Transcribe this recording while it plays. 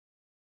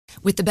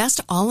With the best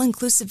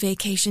all-inclusive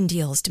vacation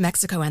deals to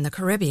Mexico and the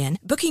Caribbean,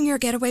 booking your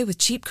getaway with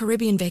Cheap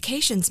Caribbean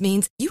Vacations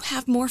means you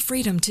have more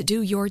freedom to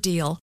do your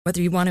deal.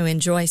 Whether you want to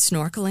enjoy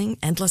snorkeling,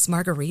 endless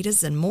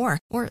margaritas, and more,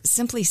 or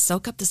simply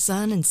soak up the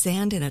sun and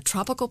sand in a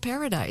tropical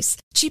paradise,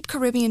 Cheap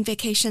Caribbean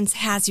Vacations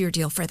has your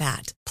deal for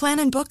that. Plan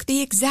and book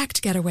the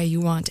exact getaway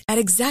you want at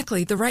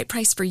exactly the right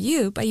price for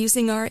you by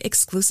using our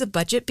exclusive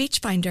budget beach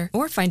finder,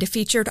 or find a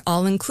featured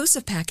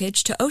all-inclusive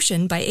package to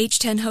Ocean by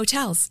H10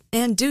 Hotels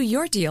and do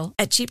your deal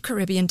at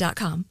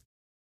cheapcaribbean.com.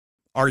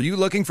 Are you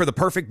looking for the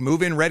perfect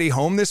move-in ready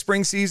home this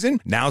spring season?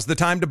 Now's the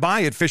time to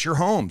buy at Fisher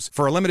Homes.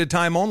 For a limited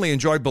time only,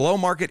 enjoy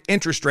below-market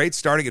interest rates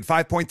starting at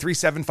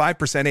 5.375%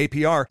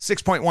 APR,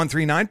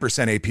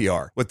 6.139%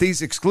 APR. With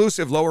these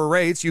exclusive lower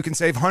rates, you can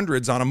save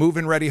hundreds on a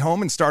move-in ready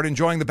home and start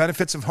enjoying the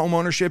benefits of home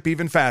ownership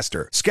even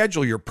faster.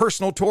 Schedule your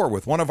personal tour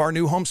with one of our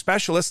new home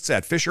specialists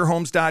at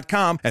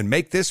FisherHomes.com and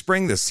make this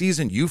spring the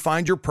season you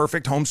find your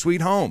perfect home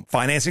sweet home.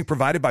 Financing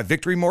provided by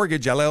Victory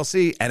Mortgage,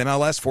 LLC,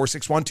 NMLS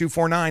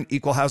 461249,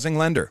 Equal Housing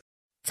Lender.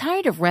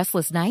 Tired of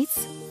restless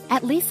nights?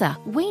 At Leesa,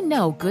 we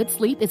know good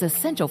sleep is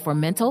essential for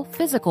mental,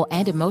 physical,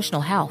 and emotional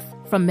health.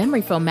 From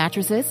memory foam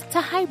mattresses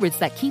to hybrids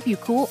that keep you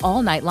cool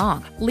all night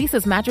long,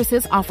 Leesa's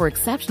mattresses offer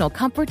exceptional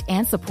comfort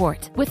and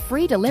support with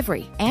free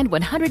delivery and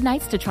 100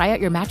 nights to try out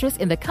your mattress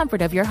in the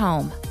comfort of your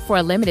home. For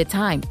a limited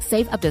time,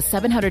 save up to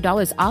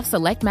 $700 off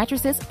select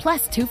mattresses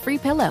plus 2 free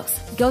pillows.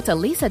 Go to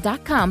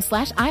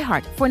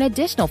leesa.com/iHeart for an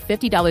additional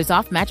 $50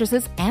 off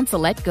mattresses and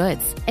select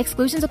goods.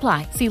 Exclusions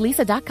apply. See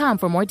leesa.com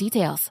for more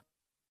details.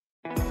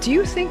 Do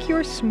you think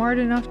you're smart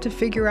enough to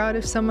figure out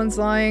if someone's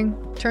lying?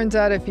 Turns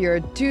out if you're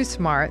too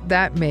smart,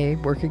 that may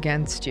work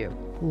against you.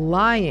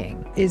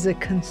 Lying is a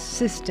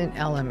consistent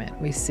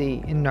element we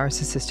see in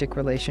narcissistic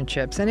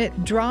relationships, and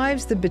it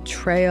drives the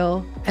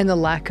betrayal and the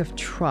lack of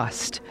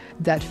trust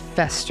that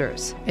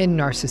festers in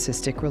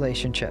narcissistic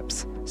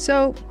relationships.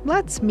 So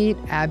let's meet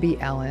Abby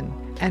Ellin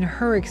and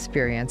her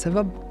experience of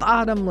a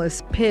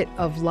bottomless pit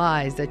of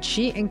lies that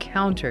she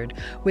encountered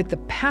with the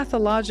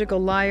pathological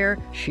liar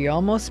she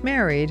almost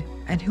married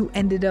and who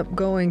ended up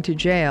going to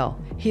jail.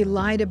 He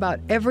lied about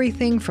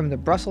everything from the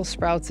Brussels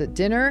sprouts at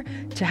dinner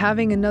to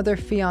having another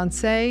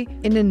fiancé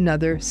in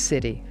another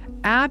city.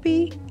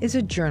 Abby is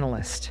a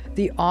journalist,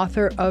 the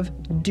author of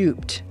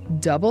Duped,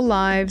 Double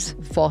Lives,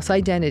 False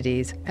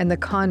Identities, and The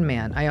Con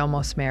Man I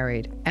Almost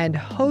Married, and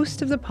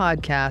host of the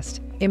podcast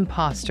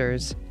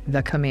Imposters,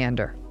 The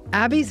Commander.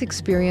 Abby's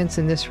experience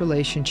in this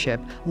relationship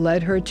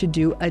led her to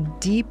do a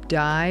deep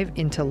dive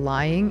into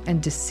lying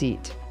and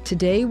deceit.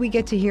 Today, we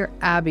get to hear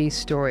Abby's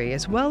story,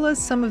 as well as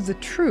some of the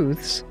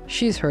truths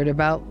she's heard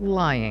about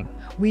lying.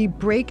 We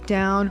break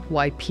down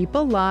why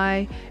people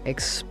lie,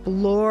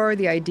 explore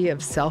the idea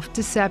of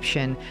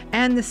self-deception,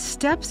 and the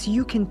steps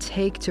you can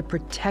take to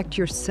protect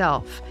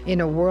yourself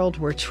in a world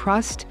where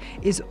trust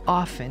is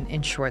often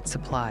in short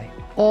supply.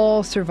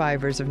 All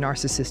survivors of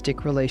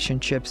narcissistic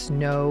relationships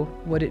know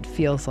what it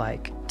feels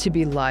like to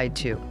be lied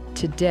to.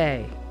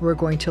 Today, we're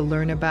going to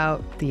learn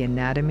about the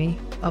anatomy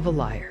of a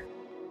liar.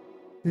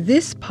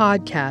 This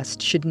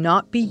podcast should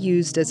not be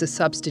used as a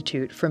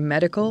substitute for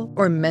medical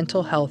or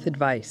mental health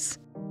advice.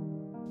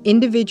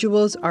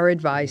 Individuals are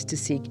advised to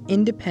seek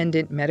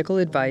independent medical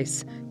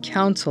advice,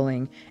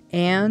 counseling,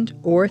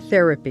 and/or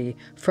therapy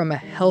from a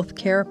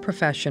healthcare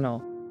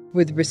professional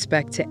with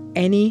respect to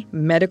any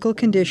medical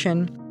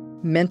condition,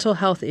 mental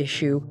health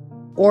issue,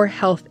 or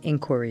health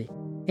inquiry,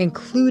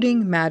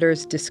 including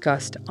matters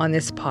discussed on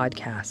this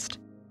podcast.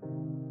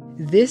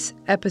 This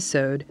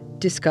episode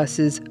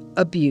discusses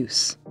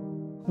abuse,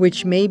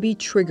 which may be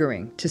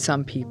triggering to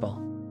some people.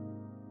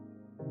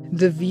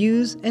 The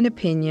views and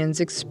opinions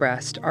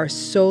expressed are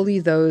solely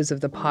those of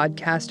the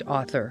podcast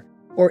author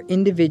or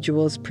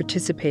individuals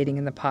participating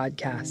in the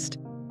podcast,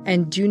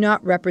 and do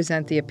not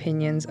represent the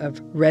opinions of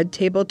Red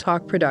Table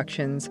Talk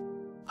Productions,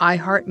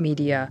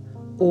 iHeartMedia,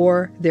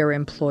 or their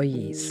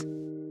employees.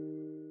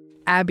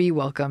 Abby,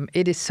 welcome.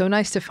 It is so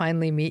nice to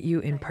finally meet you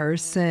in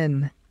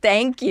person.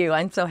 Thank you.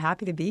 I'm so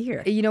happy to be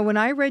here. You know, when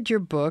I read your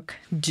book,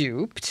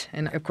 Duped,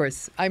 and of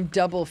course, I'm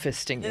double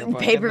fisting your book.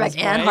 Paperback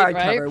and hardcover.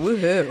 Right?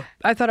 Woohoo.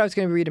 I thought I was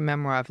going to read a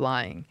memoir of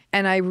lying,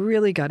 and I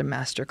really got a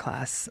master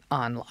class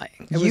on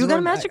lying. You got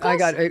a master class?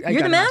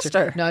 You're the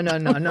master.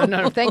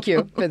 No. Thank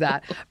you for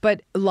that.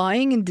 But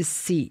lying and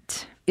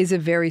deceit is a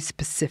very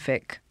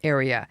specific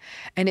area,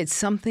 and it's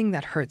something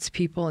that hurts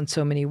people in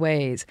so many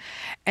ways.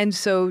 And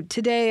so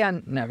today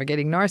on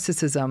Navigating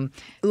Narcissism,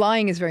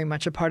 lying is very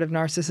much a part of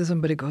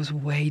narcissism, but it goes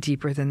way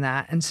deeper than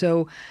that. And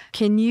so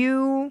can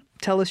you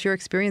tell us your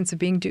experience of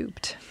being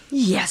duped?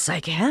 Yes,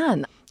 I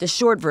can. The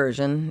short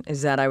version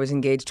is that I was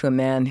engaged to a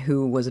man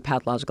who was a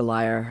pathological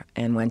liar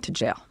and went to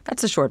jail.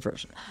 That's the short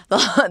version.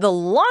 The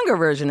longer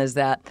version is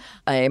that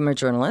I am a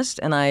journalist,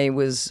 and I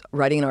was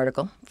writing an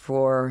article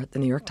for the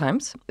New York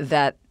Times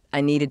that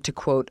I needed to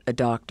quote a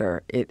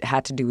doctor. It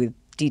had to do with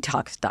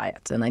detox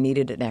diets, and I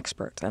needed an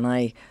expert. And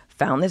I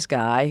found this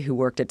guy who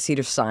worked at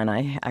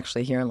Cedars-Sinai,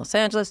 actually here in Los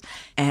Angeles,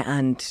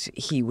 and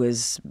he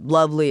was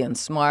lovely and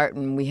smart,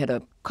 and we had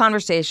a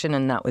conversation,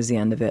 and that was the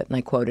end of it. And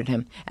I quoted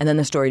him. And then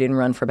the story didn't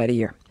run for about a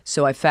year.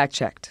 So I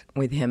fact-checked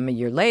with him a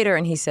year later,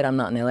 and he said, I'm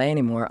not in L.A.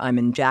 anymore. I'm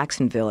in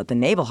Jacksonville at the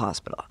Naval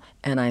Hospital.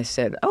 And I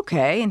said,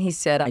 okay. And he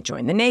said, I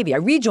joined the Navy. I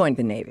rejoined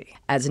the Navy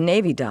as a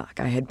Navy doc.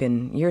 I had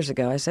been years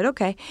ago. I said,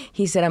 okay.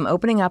 He said, I'm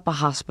opening up a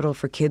hospital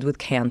for kids with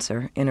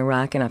cancer in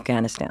Iraq and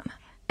Afghanistan.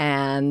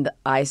 And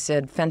I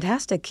said,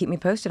 fantastic. Keep me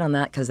posted on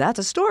that because that's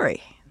a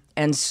story.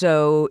 And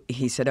so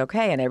he said,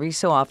 okay. And every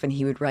so often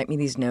he would write me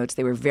these notes.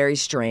 They were very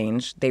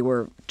strange. They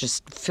were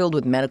just filled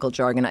with medical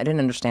jargon. I didn't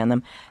understand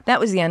them. That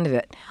was the end of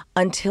it.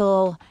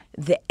 Until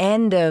the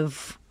end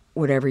of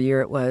whatever year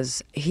it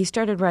was, he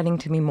started writing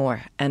to me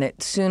more. And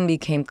it soon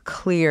became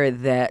clear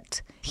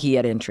that he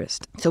had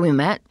interest. So we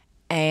met.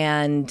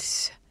 And,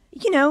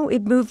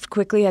 it moved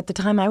quickly. At the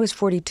time, I was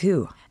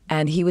 42.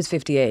 And he was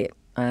 58.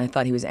 I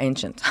thought he was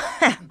ancient.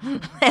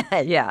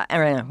 Yeah,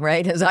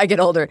 right? As I get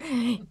older,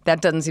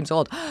 that doesn't seem so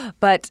old.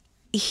 But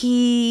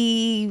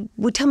he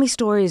would tell me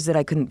stories that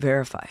I couldn't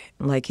verify.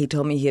 Like he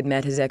told me he had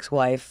met his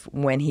ex-wife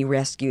when he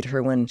rescued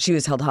her when she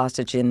was held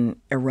hostage in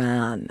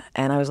Iran.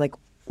 And I was like,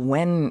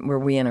 when were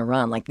we in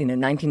Iran?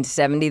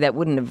 1970? That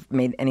wouldn't have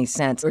made any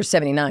sense. Or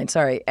 79,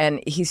 sorry.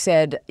 And he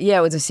said, yeah,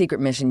 it was a secret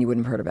mission. You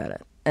wouldn't have heard about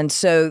it. And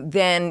so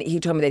then he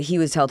told me that he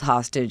was held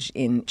hostage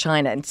in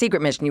China. And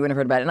secret mission, you wouldn't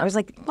have heard about it. And I was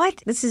like,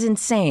 what? This is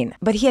insane.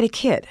 But he had a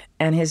kid.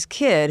 And his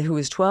kid, who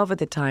was 12 at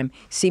the time,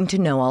 seemed to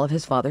know all of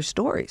his father's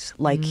stories.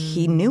 Like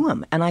he knew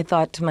him. And I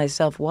thought to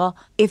myself, well,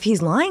 if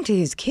he's lying to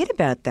his kid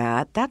about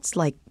that, that's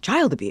like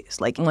child abuse.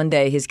 Like one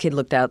day his kid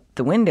looked out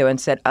the window and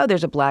said, oh,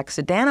 there's a black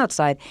sedan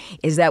outside.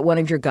 Is that one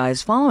of your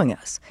guys following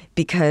us?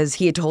 Because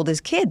he had told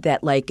his kid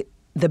that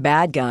the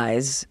bad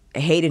guys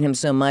hated him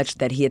so much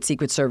that he had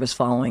Secret Service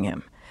following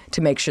him to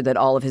make sure that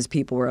all of his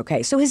people were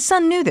okay. So his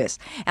son knew this.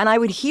 And I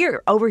would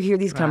overhear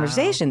these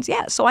conversations.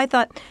 Yeah, so I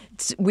thought,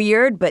 it's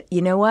weird, but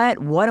you know what?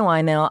 What do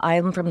I know?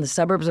 I'm from the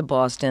suburbs of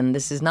Boston.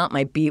 This is not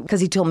my beat.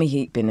 Because he told me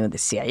he'd been with the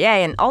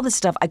CIA and all this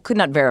stuff. I could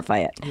not verify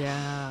it.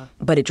 Yeah.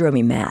 But it drove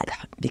me mad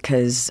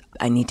because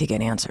I need to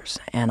get answers.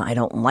 And I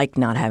don't like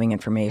not having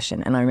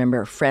information. And I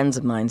remember friends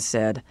of mine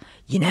said,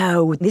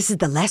 this is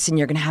the lesson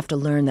you're going to have to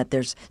learn, that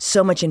there's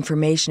so much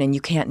information and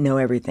you can't know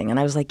everything. And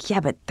I was like, yeah,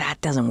 but that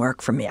doesn't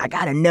work for me. I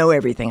got to know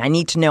everything. I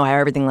need to know how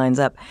everything lines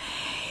up.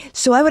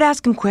 So I would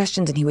ask him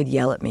questions and he would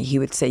yell at me. He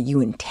would say,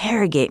 you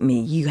interrogate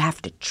me. You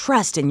have to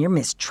trust and you're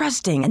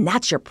mistrusting and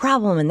that's your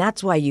problem and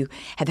that's why you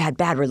have had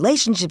bad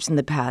relationships in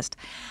the past.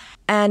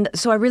 And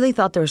so I really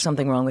thought there was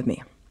something wrong with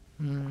me.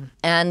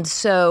 And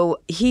so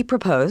he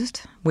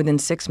proposed within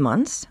 6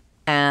 months.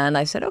 And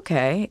I said,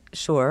 okay,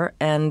 sure.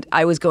 And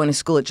I was going to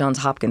school at Johns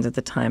Hopkins at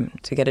the time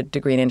to get a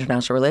degree in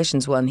international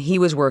relations. Well, and he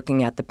was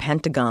working at the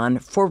Pentagon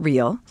for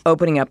real,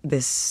 opening up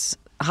this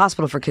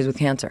hospital for kids with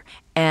cancer.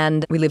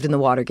 And we lived in the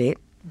Watergate,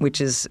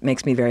 which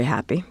makes me very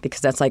happy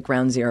because that's like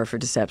ground zero for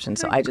deception.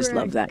 So I just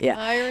love that. Yeah.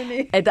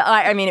 Irony.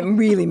 I mean, it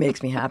really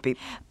makes me happy.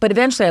 But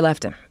eventually I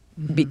left him.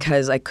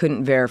 Because I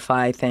couldn't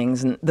verify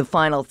things. And the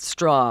final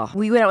straw,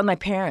 we went out with my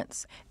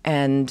parents,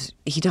 and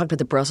he talked about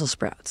the Brussels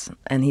sprouts.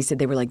 And he said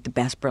they were like the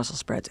best Brussels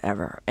sprouts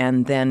ever.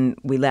 And then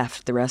we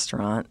left the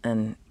restaurant,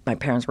 and my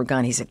parents were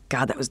gone. He said,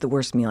 God, that was the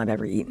worst meal I've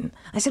ever eaten.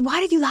 I said,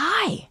 why did you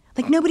lie?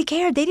 Nobody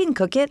cared. They didn't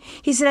cook it.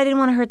 He said, I didn't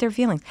want to hurt their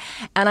feelings.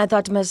 And I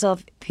thought to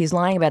myself, if he's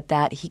lying about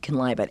that, he can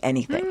lie about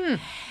anything.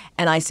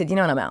 And I said, you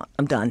know what, I'm out.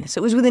 I'm done. So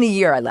it was within a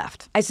year I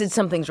left. I said,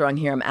 something's wrong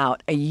here. I'm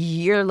out. A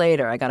year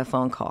later, I got a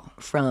phone call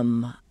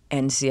from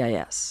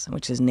NCIS,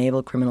 which is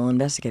Naval Criminal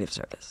Investigative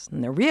Service.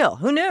 And they're real.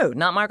 Who knew?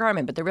 Not Mark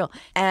Harmon, but they're real.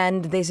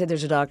 And they said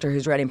there's a doctor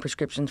who's writing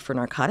prescriptions for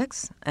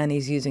narcotics, and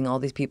he's using all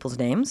these people's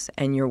names,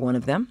 and you're one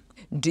of them.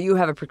 Do you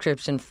have a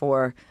prescription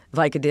for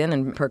Vicodin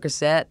and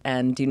Percocet,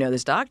 and do you know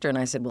this doctor? And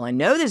I said, well, I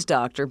know this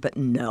doctor, but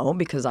no,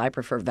 because I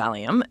prefer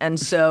Valium. And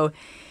so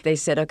they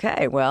said,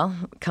 okay, well,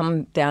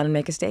 come down and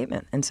make a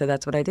statement. And so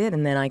that's what I did.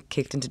 And then I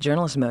kicked into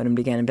journalist mode and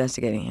began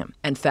investigating him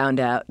and found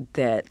out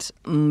that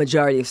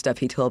majority of stuff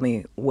he told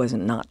me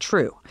wasn't not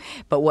true.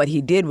 But what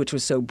he did, which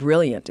was so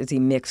brilliant, is he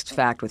mixed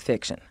fact with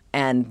fiction.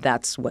 And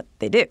that's what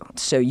they do.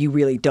 So you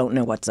really don't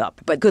know what's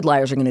up. But good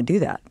liars are going to do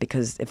that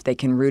because if they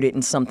can root it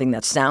in something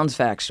that sounds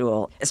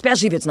factual,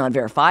 especially if it's not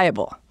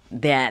verifiable,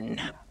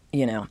 then,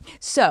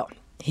 So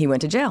he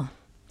went to jail.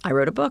 I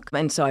wrote a book.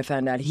 And so I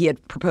found out he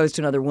had proposed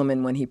to another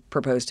woman when he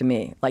proposed to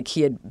me.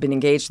 He had been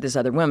engaged to this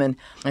other woman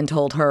and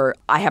told her,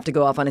 I have to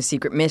go off on a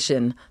secret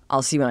mission.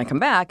 I'll see you when I come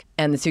back.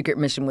 And the secret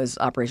mission was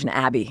Operation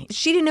Abby.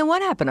 She didn't know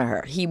what happened to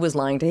her. He was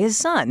lying to his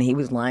son. He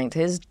was lying to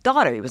his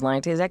daughter. He was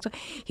lying to his ex.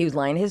 He was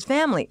lying to his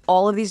family.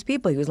 All of these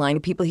people. He was lying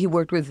to people he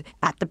worked with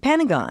at the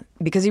Pentagon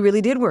because he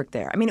really did work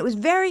there. I mean, it was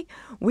very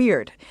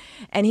weird.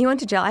 And he went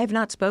to jail. I have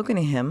not spoken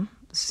to him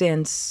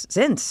since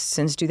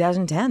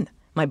 2010.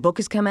 My book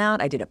has come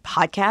out. I did a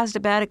podcast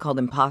about it called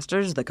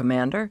Imposters, the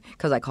Commander,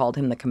 because I called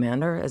him the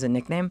Commander as a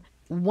nickname.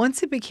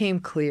 Once it became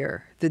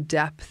clear the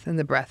depth and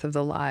the breadth of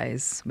the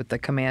lies with the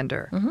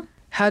Commander,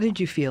 how did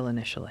you feel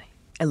initially?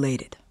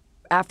 Elated.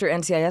 After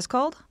NCIS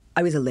called,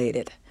 I was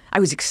elated.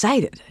 I was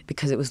excited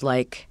because it was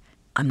like,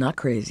 I'm not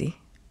crazy.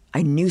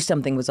 I knew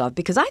something was off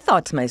because I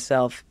thought to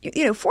myself,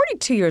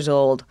 42 years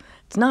old,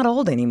 it's not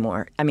old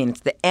anymore. I mean,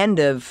 it's the end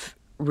of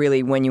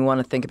really when you want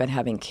to think about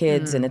having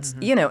kids. And it's,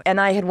 you know,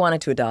 and I had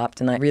wanted to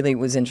adopt, and I really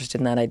was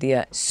interested in that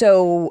idea.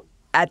 So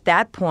at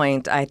that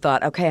point, I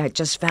thought, okay, I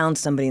just found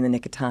somebody in the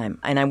nick of time.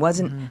 And I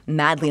wasn't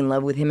madly in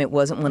love with him. It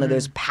wasn't one of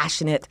those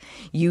passionate,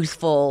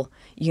 youthful,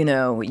 you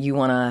know, you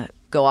want to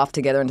go off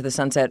together into the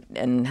sunset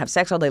and have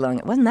sex all day long.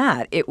 It wasn't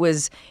that. It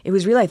was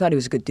really, I thought he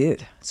was a good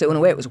dude. So in a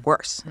way, it was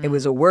worse. It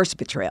was a worse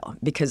betrayal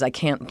because I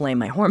can't blame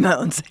my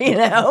hormones, you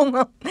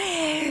know?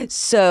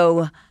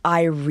 So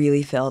I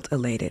really felt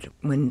elated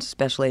when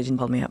Special Agent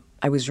pulled me up.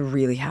 I was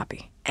really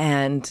happy.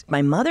 And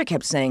my mother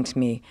kept saying to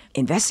me,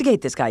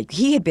 investigate this guy.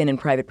 He had been in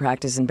private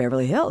practice in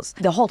Beverly Hills.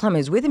 The whole time I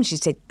was with him, she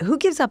said, who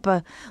gives up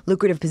a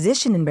lucrative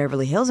position in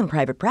Beverly Hills in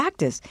private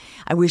practice?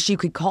 I wish you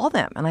could call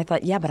them. And I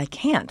thought, yeah, but I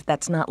can't.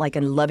 That's not like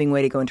a loving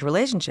way to go into a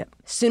relationship.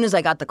 As soon as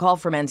I got the call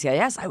from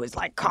NCIS, I was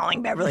like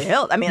calling Beverly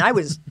Hills. I mean, I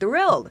was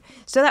thrilled.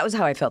 So that was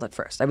how I felt at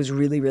first. I was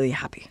really, really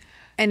happy.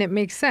 And it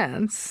makes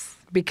sense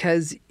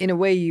because in a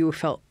way you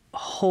felt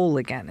whole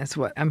again is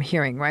what I'm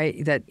hearing,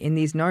 right? That in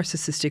these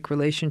narcissistic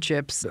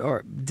relationships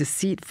or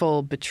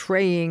deceitful,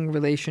 betraying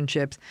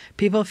relationships,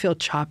 people feel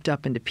chopped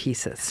up into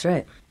pieces. That's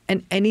right.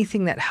 And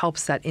anything that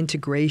helps that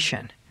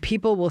integration.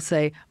 People will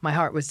say, my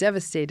heart was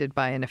devastated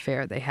by an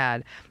affair they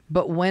had.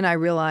 But when I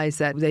realized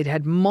that they'd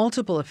had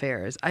multiple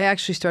affairs, I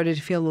actually started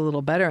to feel a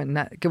little better and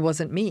that it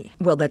wasn't me.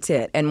 Well, that's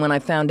it. And when I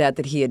found out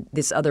that he had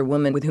this other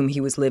woman with whom he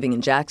was living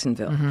in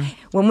Jacksonville,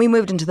 when we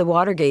moved into the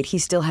Watergate, he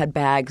still had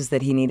bags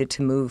that he needed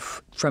to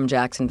move from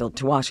Jacksonville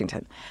to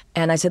Washington.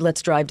 And I said,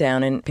 let's drive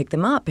down and pick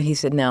them up. And he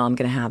said, no, I'm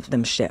going to have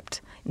them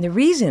shipped. And the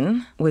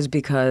reason was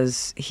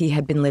because he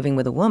had been living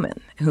with a woman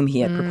whom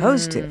he had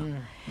proposed to.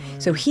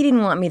 So he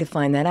didn't want me to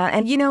find that out.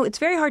 And, you know, it's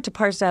very hard to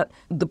parse out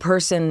the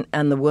person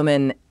and the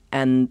woman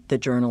and the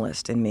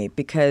journalist in me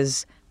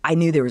because I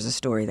knew there was a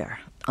story there.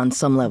 On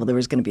some level, there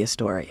was going to be a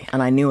story.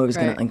 And I knew I was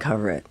going to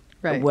uncover it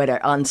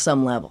on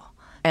some level.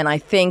 And I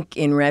think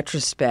in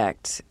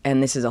retrospect,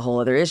 and this is a whole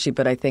other issue,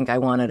 but I think I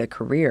wanted a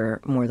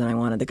career more than I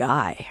wanted the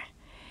guy.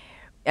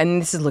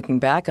 And this is looking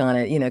back on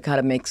it, you know, kind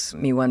of makes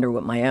me wonder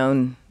what my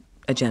own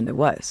agenda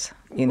was,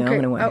 you know,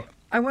 in a way.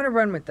 I want to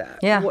run with that.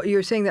 Yeah.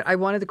 You're saying that I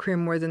wanted the career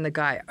more than the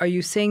guy. Are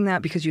you saying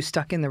that because you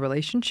stuck in the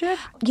relationship?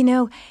 You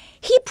know,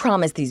 he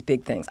promised these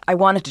big things. I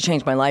wanted to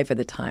change my life at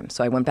the time.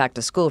 So I went back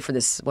to school for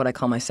this, what I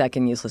call my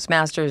second useless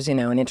master's, you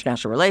know, in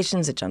international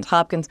relations at Johns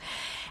Hopkins.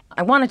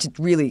 I wanted to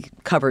really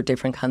cover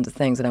different kinds of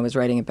things that I was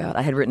writing about.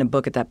 I had written a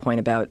book at that point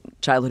about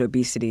childhood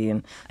obesity,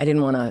 and I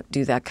didn't want to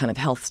do that kind of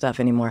health stuff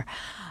anymore.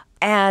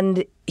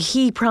 And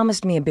he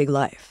promised me a big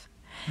life.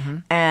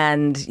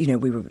 And, you know,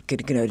 we were going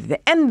to go to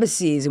the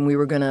embassies and we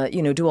were going to,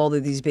 you know, do all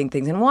of these big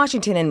things in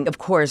Washington. And, of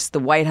course, the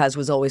White House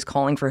was always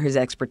calling for his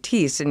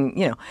expertise. And,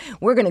 you know,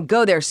 we're going to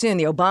go there soon.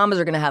 The Obamas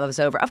are going to have us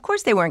over. Of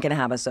course they weren't going to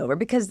have us over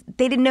because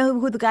they didn't know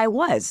who the guy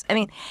was. I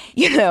mean,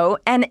 you know,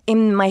 and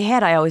in my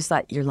head I always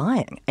thought, you're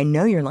lying. I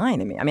know you're lying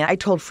to me. I mean, I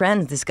told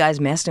friends this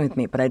guy's messing with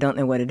me, but I don't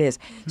know what it is.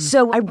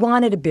 So I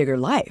wanted a bigger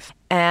life.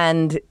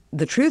 And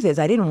the truth is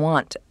I didn't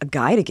want a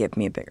guy to give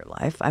me a bigger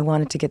life. I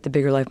wanted to get the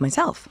bigger life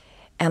myself.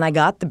 And I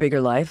got the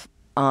bigger life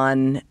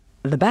on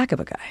the back of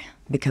a guy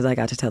because I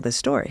got to tell this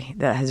story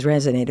that has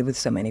resonated with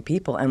so many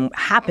people and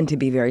happened to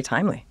be very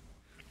timely.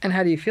 And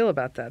how do you feel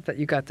about that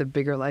you got the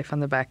bigger life on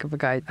the back of a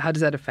guy? How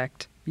does that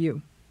affect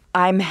you?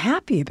 I'm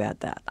happy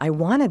about that. I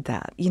wanted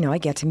that. You know, I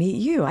get to meet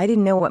you. I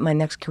didn't know what my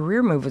next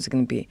career move was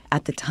going to be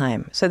at the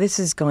time. So this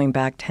is going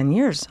back 10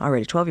 years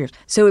already, 12 years.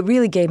 So it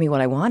really gave me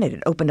what I wanted.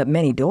 It opened up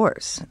many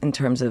doors in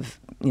terms of,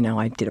 you know,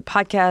 I did a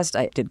podcast,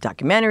 I did a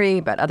documentary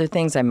about other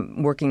things.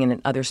 I'm working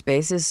in other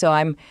spaces. So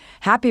I'm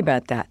happy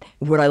about that.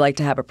 Would I like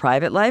to have a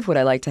private life? Would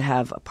I like to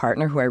have a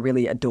partner who I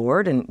really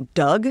adored and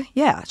dug?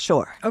 Yeah,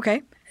 sure.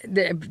 Okay.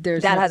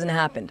 That hasn't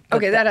happened.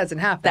 Okay, that hasn't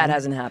happened. That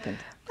hasn't happened.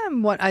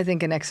 What I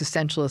think an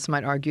existentialist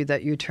might argue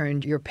that you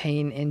turned your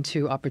pain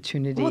into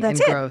opportunity and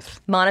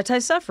growth.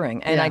 Monetize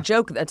suffering. And I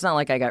joke, it's not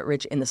like I got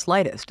rich in the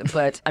slightest,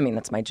 but I mean,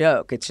 that's my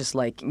joke. It's just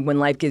like when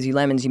life gives you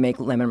lemons, you make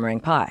lemon meringue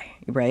pie,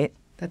 right?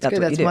 That's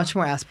good. That's much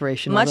more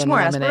aspirational. Much than more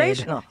lemonade.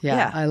 aspirational.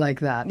 Yeah, I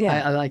like that.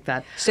 Yeah. I like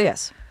that. So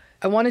yes.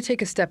 I want to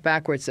take a step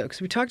backwards, though,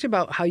 because we talked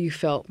about how you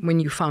felt when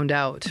you found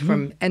out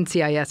from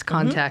NCIS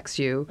contacts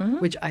you,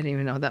 which I didn't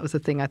even know that was a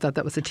thing. I thought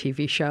that was a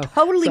TV show.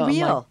 Totally so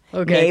real.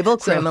 Like, okay. Naval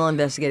Criminal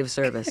Investigative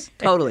Service.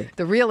 Totally.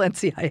 The real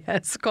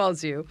NCIS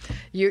calls you.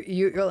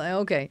 You're like,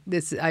 okay,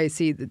 I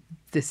see.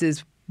 This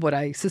is what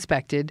I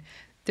suspected.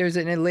 There's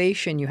an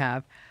elation you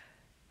have.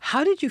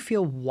 How did you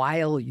feel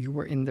while you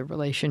were in the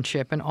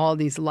relationship and all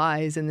these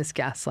lies and this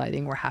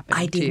gaslighting were happening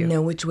to you? I didn't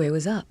know which way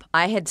was up.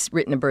 I had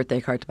written a birthday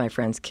card to my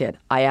friend's kid.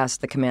 I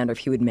asked the commander if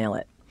he would mail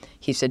it.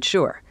 He said,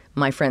 sure.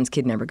 My friend's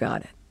kid never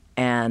got it.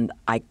 And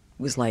I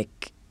was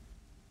like,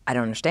 I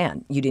don't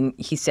understand. You didn't.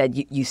 He said,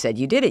 you said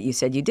you did it. You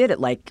said you did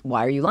it. Like,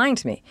 why are you lying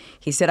to me?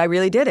 He said, I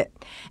really did it.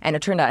 And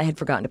it turned out I had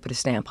forgotten to put a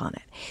stamp on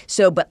it.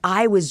 So, but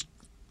I was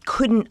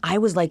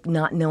like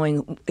not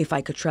knowing if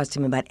I could trust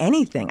him about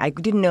anything. I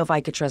didn't know if I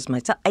could trust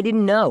myself. I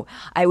didn't know.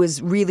 I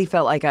really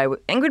felt like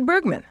Ingrid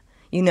Bergman,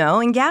 you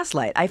know, in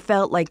Gaslight. I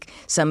felt like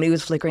somebody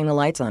was flickering the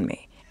lights on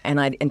me.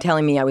 and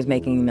telling me I was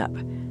making them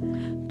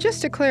up.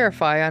 Just to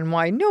clarify on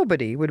why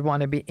nobody would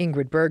want to be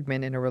Ingrid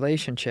Bergman in a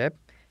relationship,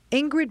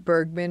 Ingrid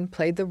Bergman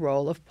played the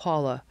role of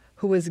Paula,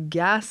 who was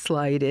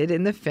gaslighted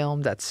in the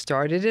film that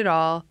started it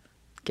all,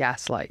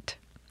 Gaslight.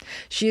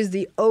 She is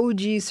the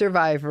OG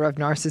survivor of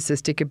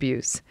narcissistic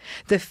abuse.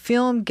 The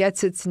film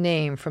gets its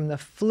name from the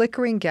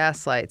flickering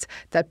gaslights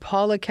that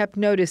Paula kept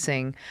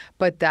noticing,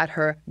 but that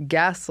her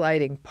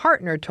gaslighting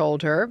partner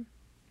told her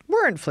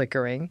weren't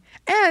flickering,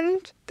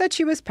 and that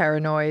she was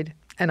paranoid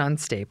and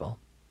unstable.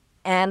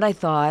 And I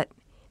thought,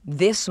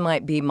 this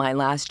might be my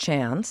last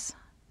chance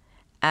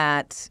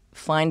at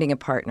finding a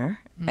partner,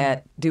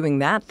 at doing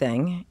that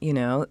thing,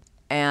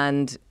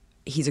 and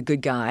he's a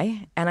good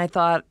guy. And I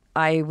thought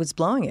I was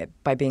blowing it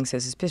by being so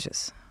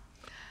suspicious.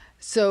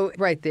 So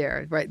right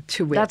there, right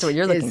to which that's what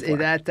you're looking for.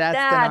 That's the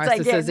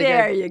narcissistic.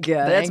 There you go.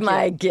 That's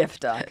my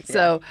gift, Doc.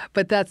 So,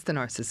 but that's the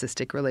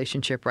narcissistic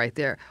relationship right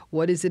there.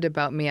 What is it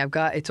about me?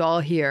 It's all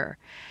here.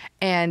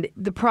 And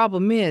the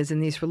problem is in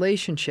these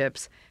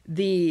relationships,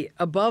 the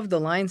above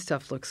the line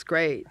stuff looks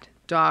great.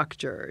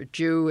 Doctor,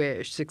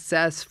 Jewish,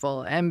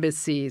 successful,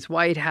 embassies,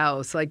 White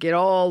House, like it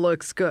all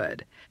looks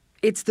good.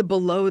 It's the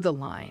below the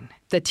line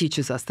that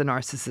teaches us the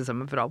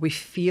narcissism of it all. We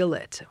feel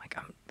it. Like,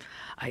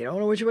 I don't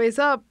know which way is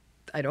up.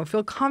 I don't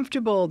feel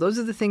comfortable. Those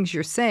are the things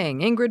you're saying.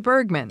 Ingrid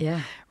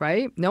Bergman,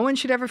 right? No one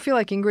should ever feel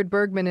like Ingrid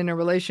Bergman in a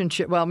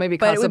relationship. Well, maybe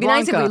Casablanca. But it would be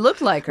nice if we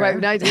looked like her.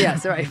 Right?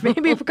 Yes, right.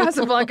 Maybe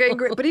Casablanca,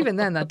 Ingrid. But even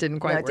then, that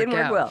didn't quite work out. Didn't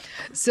work well.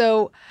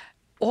 So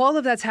all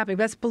of that's happening.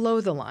 That's below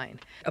the line.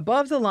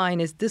 Above the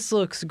line is this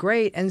looks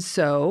great, and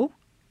so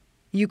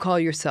you call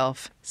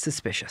yourself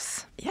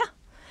suspicious. Yeah.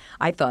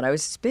 I thought I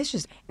was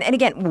suspicious. And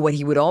again, what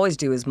he would always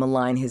do is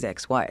malign his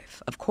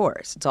ex-wife. Of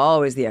course. It's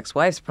always the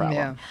ex-wife's problem.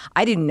 Yeah.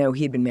 I didn't know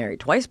he'd been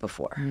married twice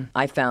before.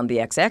 I found the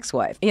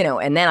ex-wife.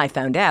 And then I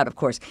found out, of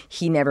course,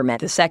 he never met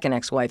the second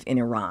ex-wife in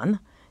Iran.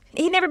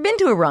 He'd never been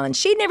to Iran.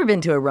 She'd never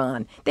been to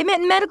Iran. They met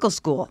in medical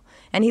school.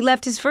 And he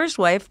left his first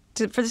wife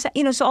for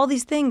the so all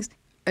these things.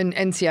 And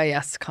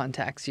NCIS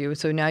contacts you.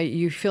 So now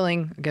you're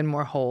feeling, again,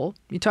 more whole.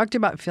 You talked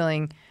about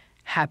feeling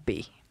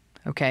happy,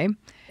 okay,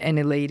 and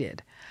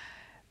elated.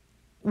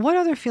 What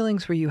other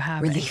feelings were you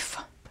having? Relief.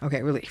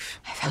 Okay,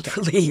 relief. I felt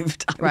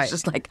relieved. I was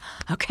just like,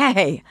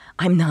 okay,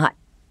 I'm not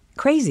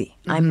crazy.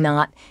 I'm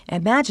not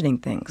imagining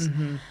things.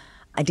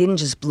 I didn't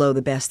just blow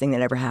the best thing that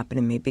ever happened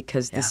to me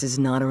because this is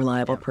not a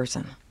reliable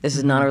person. This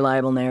is not a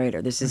reliable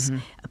narrator. This is a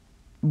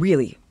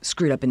really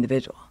screwed up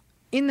individual.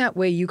 In that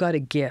way, you got a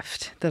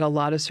gift that a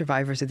lot of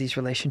survivors of these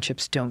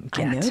relationships don't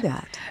get. I know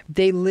that.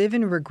 They live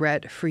in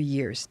regret for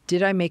years.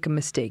 Did I make a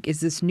mistake?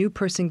 Is this new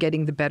person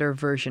getting the better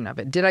version of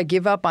it? Did I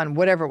give up on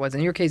whatever it was?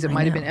 In your case, it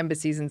might have been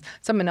embassies, and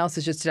someone else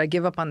is just, did I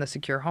give up on the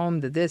secure home,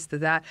 the this, the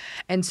that?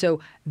 And so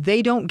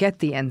they don't get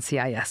the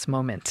NCIS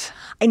moment.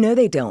 I know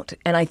they don't.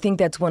 And I think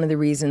that's one of the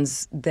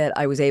reasons that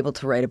I was able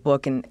to write a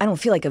book. And I don't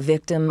feel like a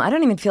victim. I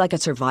don't even feel like a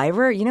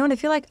survivor. You know what? I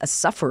feel like a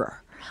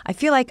sufferer. I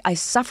feel like I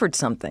suffered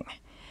something.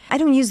 I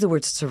don't use the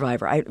word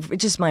survivor.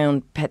 It's just my own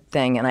pet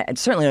thing, and I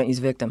certainly don't use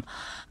victim.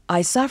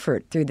 I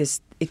suffered through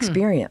this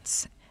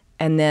experience,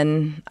 and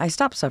then I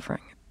stopped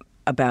suffering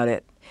about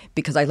it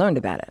because I learned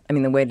about it. I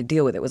mean, the way to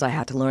deal with it was I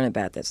had to learn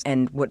about this.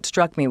 And what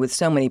struck me with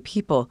so many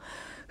people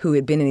who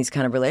had been in these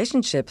kind of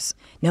relationships,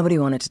 nobody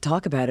wanted to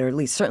talk about it, or at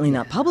least certainly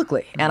not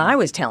publicly. And I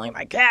was telling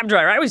my cab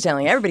driver, I was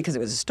telling everybody because it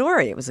was a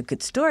story. It was a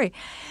good story.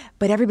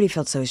 But everybody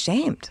felt so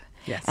ashamed.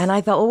 Yes. And I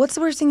thought, well, what's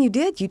the worst thing you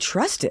did? You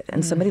trusted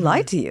and somebody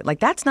lied to you.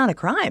 Like, that's not a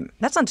crime.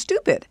 That's not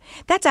stupid.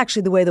 That's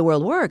actually the way the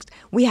world works.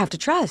 We have to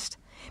trust.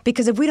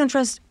 Because if we don't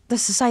trust, the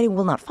society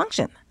will not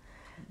function.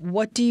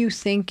 What do you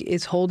think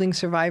is holding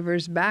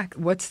survivors back?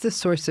 What's the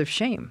source of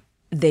shame?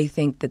 They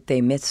think that they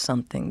missed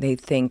something. They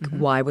think,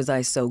 why was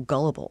I so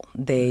gullible?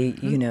 They,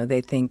 they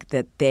think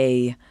that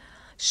they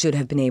should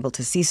have been able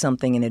to see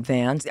something in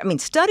advance. I mean,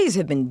 studies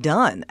have been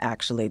done,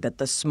 actually, that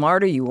the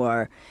smarter you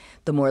are,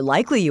 the more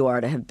likely you are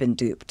to have been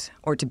duped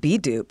or to be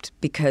duped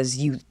because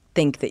you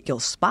think that you'll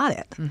spot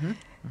it.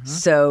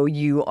 So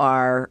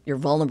you're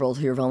vulnerable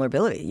to your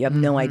vulnerability. You have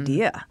no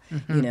idea,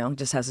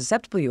 just how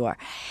susceptible you are.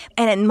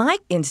 And in my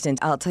instance,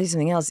 I'll tell you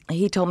something else.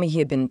 He told me he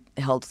had been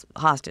held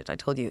hostage. I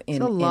told you. A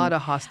lot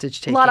of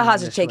hostage taking. A lot of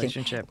hostage taking.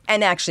 Relationship.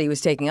 And actually, he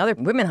was taking other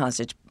women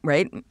hostage,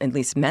 right? At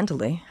least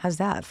mentally. How's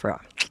that for a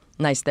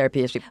nice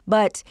therapy issue?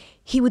 But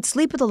he would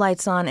sleep with the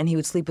lights on and he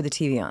would sleep with the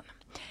TV on.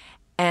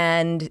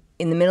 And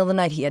in the middle of the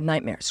night, he had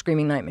nightmares,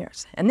 screaming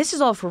nightmares. And this is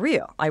all for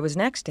real. I was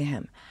next to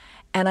him.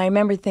 And I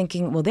remember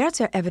thinking, well,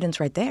 there's evidence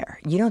right there.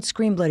 You don't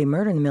scream bloody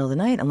murder in the middle of the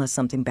night unless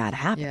something bad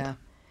happened.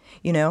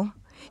 Yeah.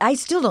 I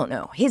still don't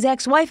know. His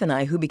ex-wife and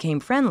I, who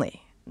became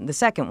friendly, the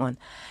second one,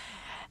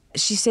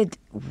 she said,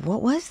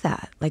 what was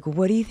that? Like,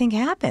 what do you think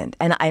happened?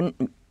 And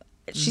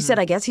she said,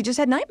 I guess he just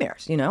had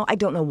nightmares, I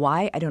don't know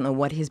why. I don't know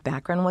what his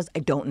background was. I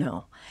don't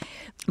know.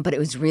 But it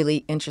was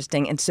really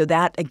interesting. And so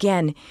that,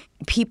 again,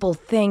 people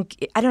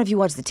think, I don't know if you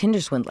watched The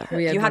Tinder Swindler.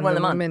 You had one of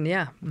them on. Women,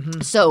 yeah.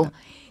 So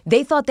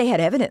they thought they had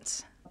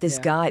evidence. This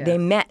guy, they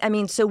met. I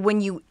mean, so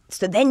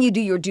then you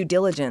do your due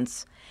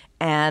diligence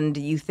And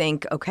you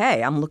think,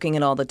 okay, I'm looking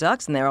at all the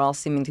ducks and they're all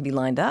seeming to be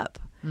lined up.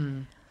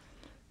 And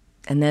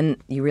then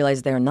you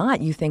realize they're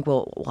not. You think,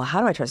 well,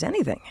 how do I trust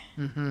anything?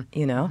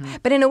 You know?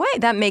 But in a way,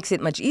 that makes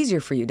it much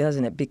easier for you,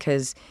 doesn't it?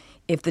 Because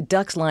if the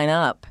ducks line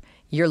up,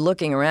 you're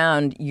looking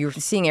around, you're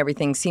seeing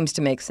everything seems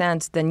to make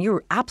sense, then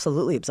you're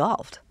absolutely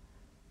absolved.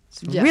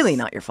 It's really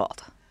not your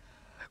fault.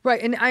 Right,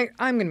 and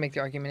I'm going to make the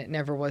argument it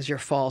never was your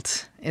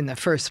fault in the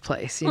first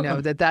place. You know,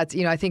 that's,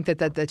 you know, I think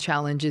that the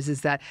challenge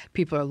is that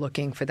people are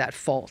looking for that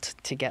fault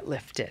to get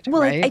lifted,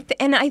 well, right?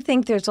 And I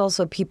think there's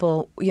also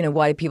people, you know,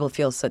 why do people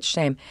feel such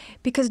shame?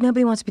 Because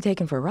nobody wants to be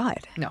taken for a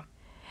ride. No.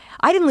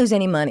 I didn't lose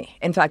any money.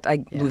 In fact,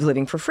 I was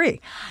living for free.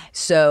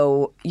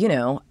 So, you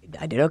know,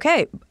 I did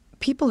okay.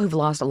 People who've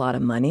lost a lot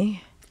of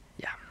money,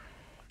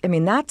 I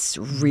mean, that's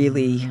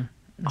really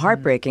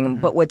heartbreaking.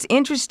 But what's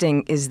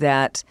interesting is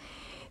that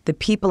the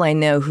people I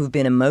know who've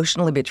been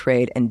emotionally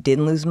betrayed and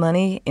didn't lose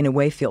money, in a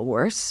way, feel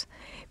worse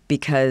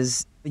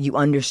because you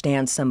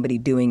understand somebody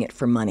doing it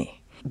for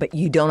money. But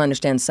you don't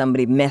understand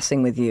somebody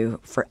messing with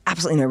you for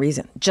absolutely no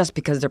reason, just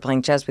because they're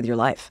playing chess with your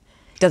life.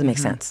 It doesn't make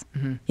sense.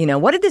 You know,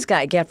 what did this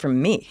guy get from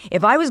me?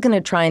 If I was going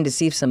to try and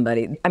deceive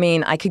somebody, I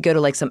mean, I could go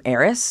to like some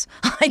heiress.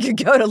 I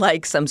could go to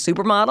like some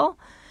supermodel.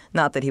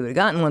 Not that he would have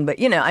gotten one, but,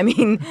 you know, I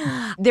mean,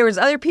 there was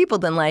other people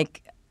than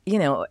like, you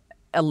know,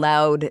 a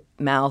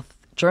loud-mouth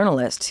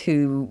journalist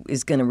who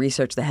is going to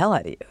research the hell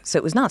out of you. So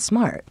it was not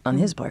smart on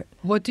his part.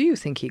 What do you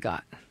think he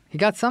got? He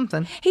got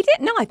something. He did.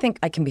 No, I think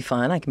I can be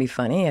fun. I can be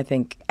funny. I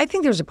think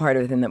there's a part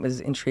of him that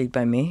was intrigued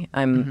by me.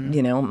 I'm,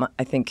 you know,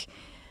 I think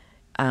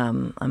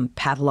I'm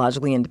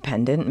pathologically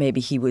independent.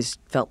 Maybe he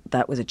felt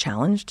that was a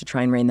challenge to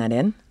try and rein that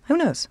in. Who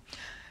knows?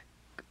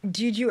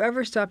 Did you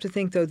ever stop to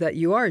think, though, that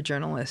you are a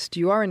journalist,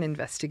 you are an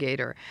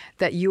investigator,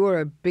 that you are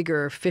a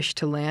bigger fish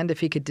to land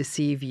if he could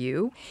deceive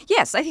you?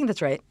 Yes, I think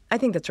that's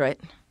right.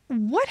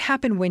 What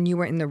happened when you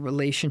were in the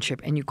relationship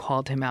and you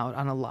called him out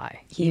on a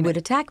lie? He would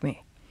attack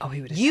me. Oh,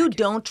 he would attack you.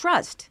 Don't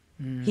trust.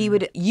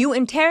 You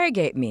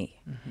interrogate me.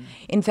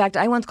 In fact,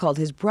 I once called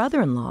his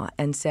brother-in-law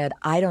and said,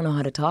 I don't know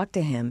how to talk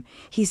to him.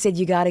 He said,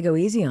 you got to go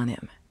easy on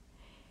him.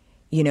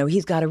 You know,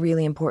 he's got a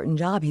really important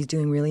job. He's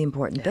doing really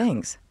important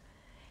things.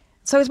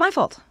 So it's my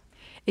fault.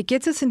 It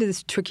gets us into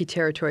this tricky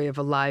territory of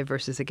a lie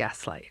versus a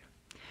gaslight,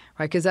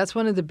 right? Because that's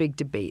one of the big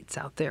debates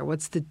out there.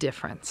 What's the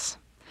difference?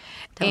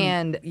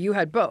 And you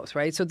had both,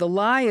 right? So the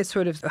lie is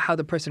sort of how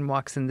the person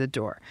walks in the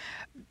door.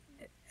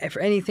 For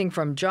anything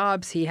from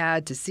jobs he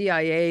had to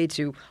CIA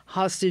to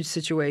hostage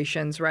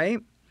situations, right?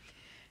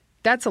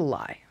 That's a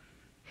lie.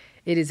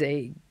 It is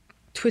a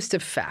twist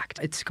of fact.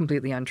 It's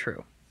completely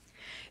untrue.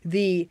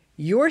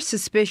 You're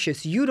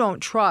suspicious, you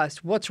don't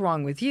trust, what's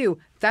wrong with you,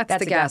 that's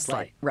the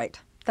gaslight. Right.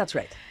 That's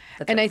right.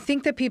 I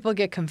think that people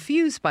get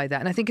confused by that,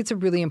 and I think it's a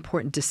really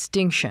important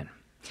distinction.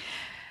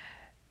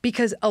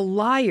 Because a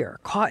liar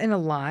caught in a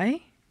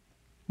lie,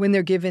 when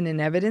they're given an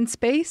evidence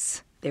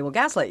base, they will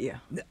gaslight you.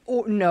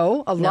 Or,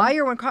 no,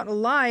 liar when caught in a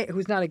lie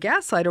who's not a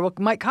gaslighter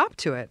might cop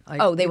to it. Like,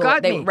 they will.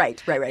 Got me.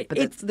 Right. But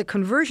it's the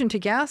conversion to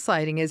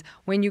gaslighting is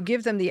when you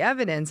give them the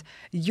evidence,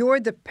 you're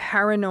the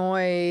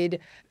paranoid,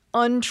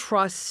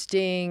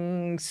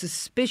 untrusting,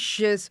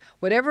 suspicious,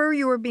 whatever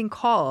you were being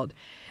called.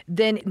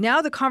 Then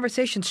now the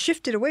conversation's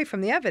shifted away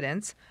from the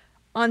evidence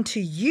onto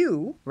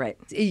you. Right.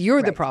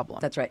 You're the problem.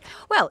 That's right.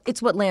 Well,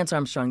 it's what Lance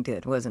Armstrong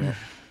did, wasn't it?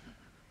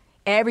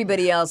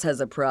 Everybody else has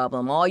a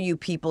problem. All you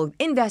people,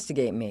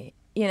 investigate me.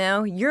 You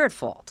know, you're at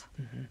fault.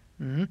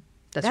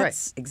 That's right.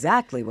 That's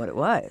exactly what it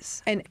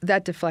was. And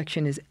that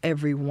deflection is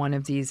every one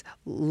of these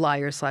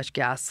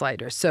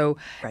liar/gaslighters. So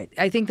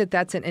I think that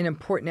that's an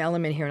important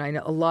element here, and I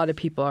know a lot of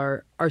people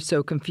are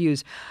so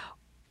confused.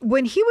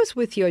 When he was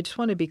with you, I just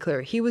want to be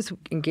clear, he was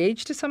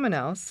engaged to someone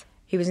else.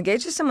 He was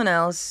engaged to someone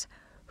else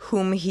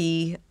whom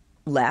he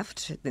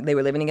left. They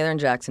were living together in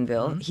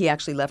Jacksonville. He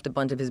actually left a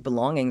bunch of his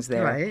belongings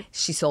there. Right.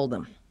 She sold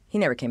them. He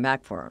never came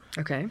back for them.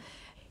 Okay.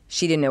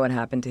 She didn't know what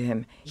happened to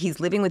him. He's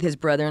living with his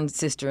brother and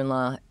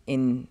sister-in-law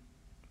in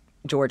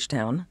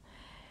Georgetown.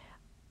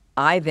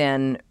 I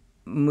then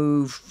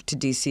move to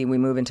D.C. We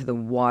move into the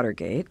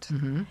Watergate.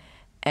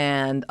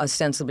 And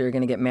ostensibly we're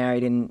going to get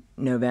married in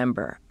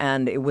November.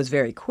 And it was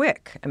very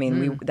quick. I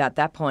mean, at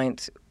that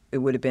point, it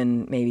would have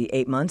been maybe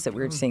 8 months that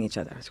we were seeing each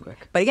other. That's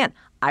quick. But again,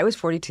 I was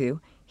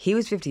 42. He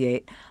was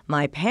 58.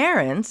 My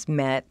parents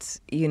met,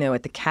 you know,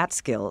 at the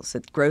Catskills,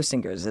 at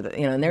Grossinger's,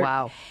 you know, and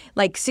they're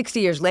like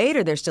 60 years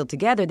later, they're still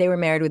together. They were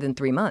married within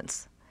 3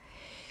 months.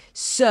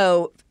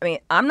 So, I mean,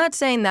 I'm not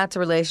saying that's a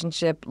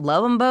relationship.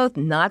 Love them both.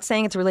 Not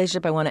saying it's a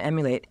relationship I want to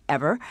emulate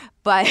ever.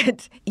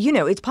 But, you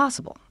know, it's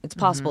possible. It's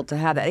possible to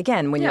have that.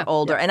 Again, when you're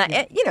older.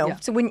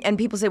 So and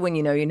people say when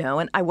you know, you know.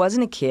 And I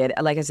wasn't a kid.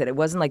 Like I said, it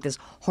wasn't like this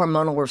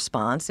hormonal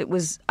response. It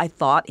was, I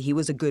thought he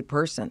was a good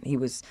person. He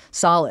was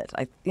solid,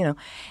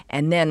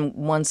 And then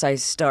once I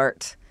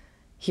start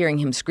hearing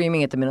him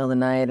screaming at the middle of the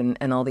night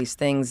and all these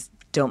things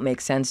don't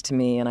make sense to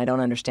me and I don't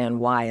understand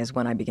why is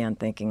when I began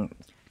thinking.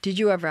 Did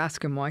you ever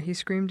ask him why he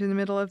screamed in the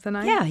middle of the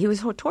night? Yeah, he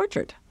was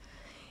tortured.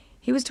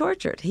 He was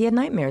tortured. He had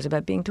nightmares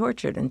about being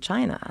tortured in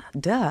China.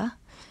 Duh.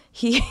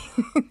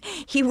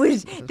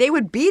 they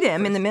would beat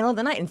him in the middle of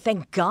the night. And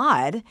thank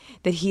God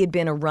that he had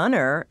been a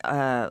runner,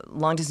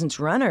 long distance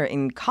runner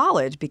in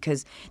college,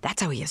 because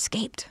that's how he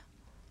escaped.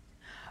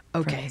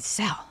 Okay. From his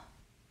cell.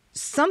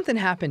 Something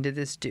happened to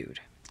this dude.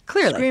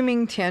 Clearly.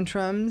 Screaming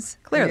tantrums.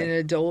 Clearly. In an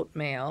adult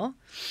male.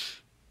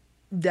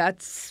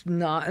 That's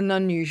not an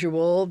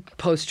unusual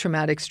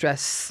post-traumatic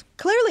stress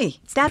Clearly.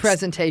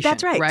 presentation.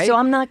 That's right. So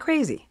I'm not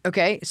crazy.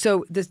 Okay.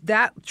 So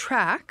that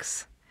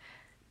tracks.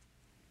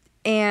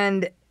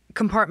 And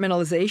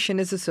compartmentalization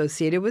is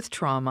associated with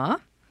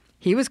trauma.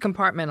 He was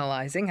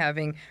compartmentalizing,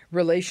 having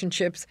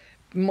relationships,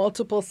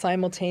 multiple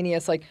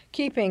simultaneous, like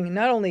keeping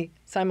not only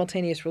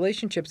simultaneous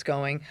relationships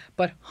going,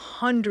 but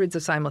hundreds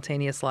of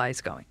simultaneous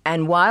lies going.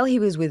 And while he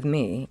was with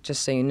me,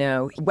 just so you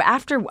know,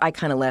 after I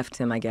kind of left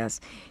him, I guess,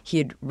 he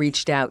had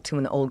reached out to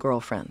an old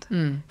girlfriend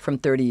from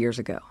 30 years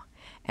ago.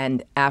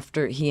 And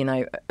after he and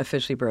I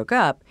officially broke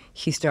up,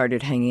 he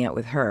started hanging out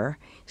with her.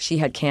 She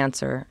had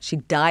cancer. She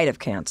died of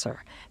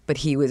cancer, but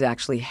he was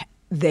actually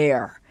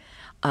there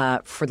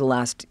for the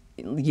last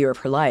year of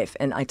her life.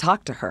 And I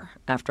talked to her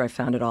after I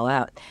found it all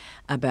out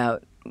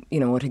about,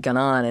 what had gone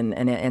on,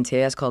 and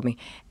NCIS called me,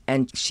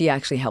 and she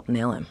actually helped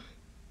nail him.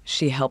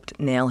 She helped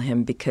nail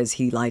him because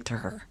he lied to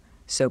her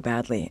so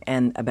badly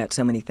and about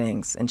so many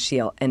things. And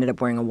she ended up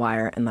wearing a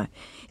wire. And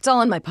it's all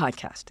on my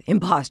podcast,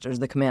 Imposters,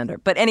 the Commander.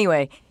 But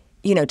anyway,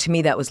 to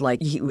me that was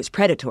like, he was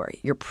predatory.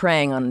 You're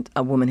preying on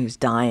a woman who's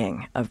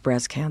dying of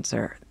breast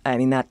cancer. I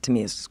mean, that to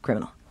me is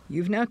criminal.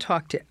 You've now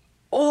talked to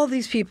all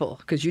these people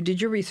because you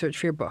did your research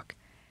for your book.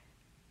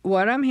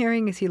 What I'm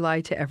hearing is he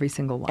lied to every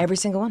single one. Every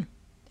single one.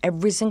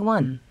 Every single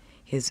one. Mm-hmm.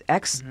 His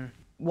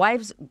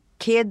ex-wives,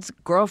 kids,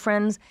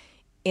 girlfriends,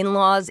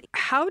 in-laws.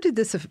 How did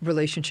this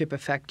relationship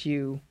affect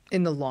you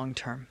in the long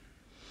term?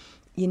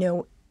 In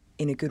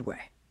a good way.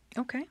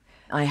 Okay.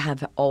 I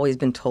have always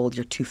been told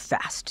you're too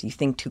fast. You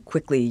think too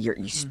quickly.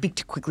 You speak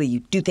too quickly. You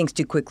do things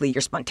too quickly.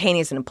 You're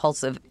spontaneous and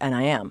impulsive, and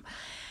I am.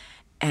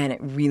 And it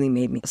really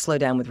made me slow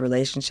down with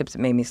relationships. It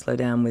made me slow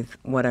down with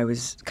what I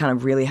was kind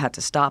of really had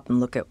to stop and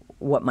look at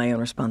what my own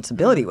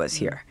responsibility was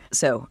here.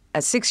 So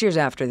 6 years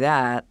after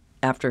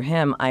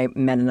him, I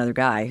met another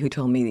guy who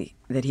told me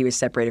that he was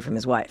separated from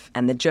his wife.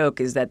 And the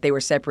joke is that they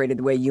were separated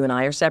the way you and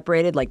I are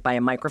separated, like by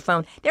a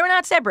microphone. They were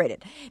not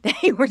separated.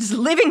 They were just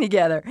living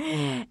together.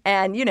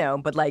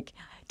 And, but like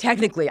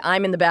technically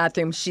I'm in the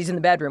bathroom, she's in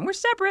the bedroom. We're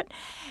separate.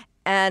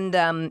 And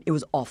it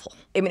was awful.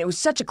 I mean, it was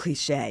such a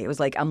cliche. It was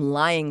like, I'm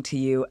lying to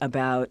you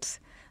about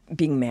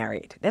being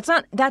married. That's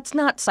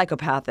not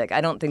psychopathic.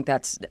 I don't think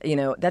that's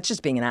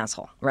just being an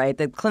asshole, right?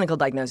 The clinical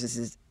diagnosis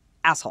is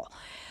asshole.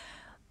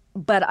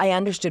 But I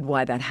understood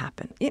why that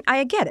happened.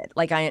 I get it.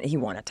 Like, he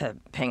wanted to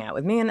hang out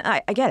with me, and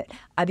I get it.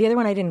 The other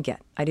one I didn't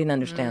get. I didn't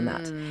understand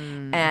that.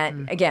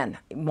 And again,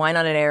 why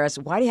not an heiress?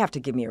 Why do you have to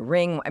give me a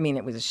ring? I mean,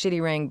 it was a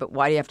shitty ring, but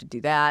why do you have to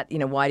do that?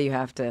 Why do you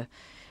have to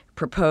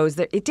propose?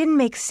 It didn't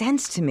make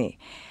sense to me.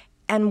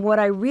 And what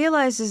I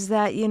realized is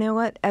that,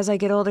 as I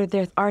get older,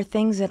 there are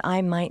things that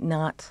I might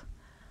not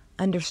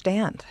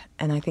understand,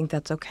 and I think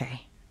that's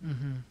okay.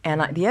 Mm-hmm.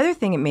 And the other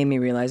thing it made me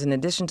realize, in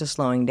addition to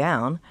slowing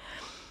down,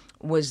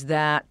 was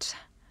that,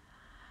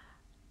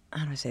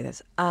 how do I say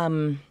this?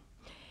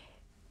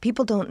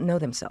 People don't know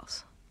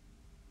themselves.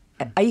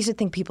 I used to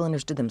think people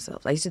understood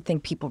themselves. I used to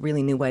think people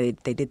really knew why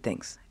they did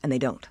things, and they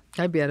don't.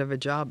 I'd be out of a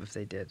job if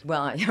they did.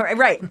 Well,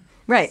 right.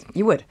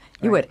 You would.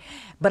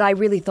 But I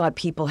really thought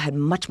people had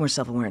much more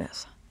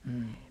self-awareness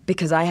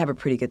because I have a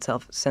pretty good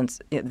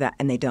self-sense,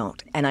 and they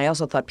don't. And I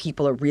also thought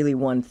people are really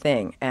one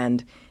thing,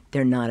 and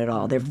they're not at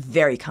all. They're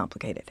very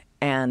complicated.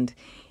 And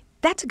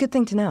that's a good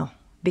thing to know,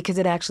 because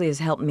it actually has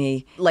helped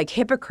me. Like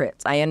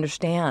hypocrites, I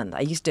understand.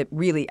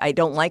 I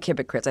don't like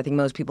hypocrites. I think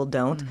most people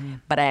don't. Mm-hmm.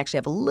 But I actually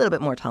have a little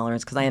bit more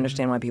tolerance because I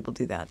understand why people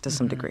do that to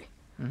some degree.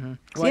 Mm-hmm.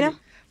 So,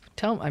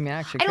 tell them. I'm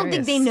actually curious. I don't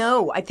think they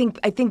know. I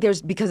think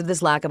there's, because of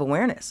this lack of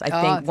awareness.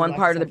 I think one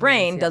part of the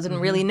brain doesn't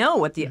really know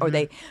what or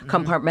they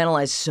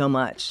compartmentalize so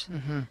much.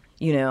 Mm-hmm.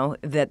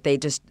 That they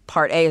just,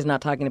 part A is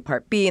not talking to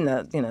part B, and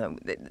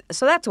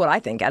so that's what I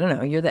think. I don't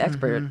know. You're the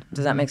expert. Mm-hmm.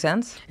 Does that make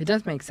sense? It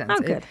does make sense.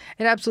 Oh, good.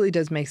 It absolutely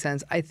does make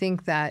sense. I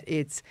think that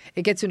it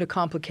gets into a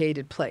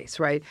complicated place,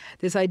 right?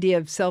 This idea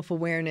of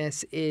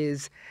self-awareness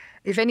is,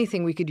 if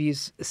anything, we could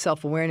use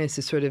self-awareness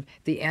as sort of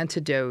the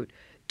antidote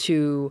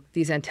to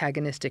these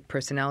antagonistic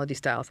personality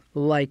styles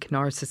like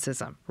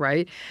narcissism,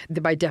 right?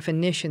 By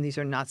definition, these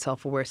are not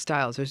self-aware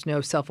styles. There's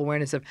no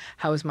self-awareness of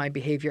how is my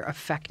behavior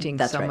affecting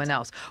someone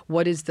else?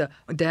 What is the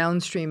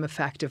downstream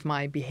effect of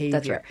my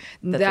behavior?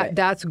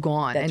 That's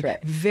gone.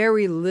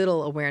 Very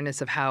little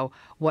awareness of how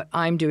what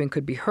I'm doing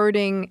could be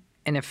hurting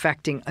and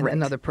affecting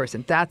another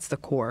person. That's the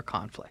core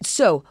conflict.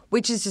 So,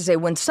 which is to say,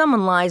 when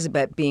someone lies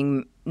about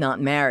being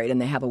not married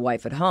and they have a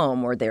wife at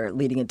home, or they're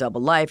leading a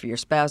double life, or your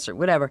spouse or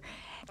whatever,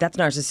 that's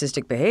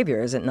narcissistic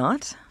behavior, is it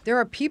not? There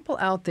are people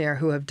out there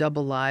who have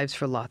double lives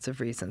for lots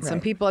of reasons. Some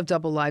people have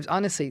double lives.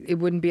 Honestly, it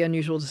wouldn't be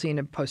unusual to see in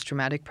a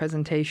post-traumatic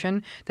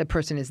presentation that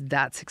person is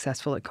that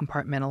successful at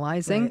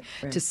compartmentalizing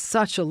to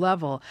such a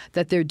level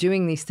that they're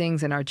doing these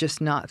things and are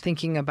just not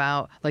thinking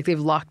about, like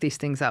they've locked these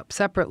things up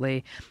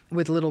separately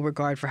with little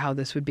regard for how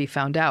this would be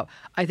found out.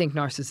 I think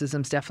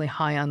narcissism is definitely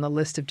high on the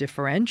list of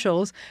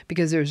differentials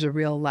because there's a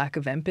real lack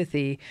of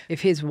empathy.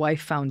 If his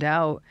wife found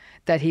out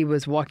that he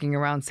was walking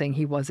around saying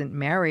he wasn't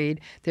married,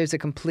 there's a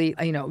complete,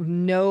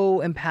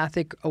 no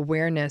empathic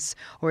awareness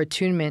or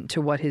attunement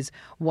to what his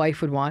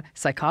wife would want.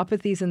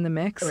 Psychopathy's in the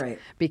mix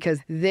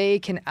because they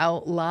can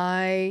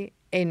outlie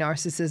a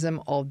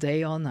narcissism all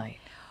day, all night.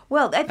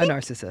 Well, I think, a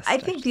narcissist. I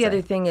think the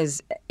other thing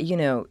is, you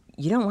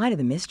don't lie to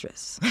the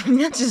mistress. I mean,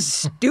 that's just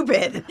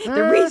stupid.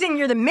 The reason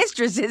you're the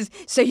mistress is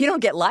so you don't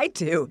get lied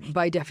to.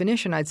 By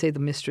definition, I'd say the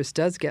mistress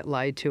does get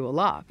lied to a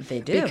lot. They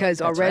do. Because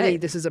that's already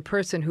right. This is a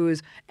person who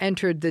has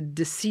entered the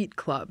deceit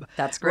club.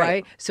 That's great.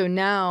 Right? So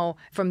now,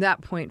 from that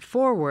point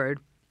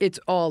forward, it's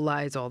all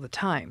lies all the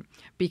time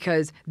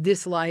because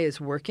this lie is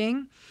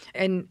working.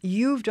 And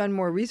you've done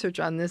more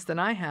research on this than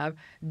I have.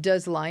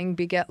 Does lying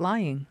beget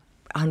lying?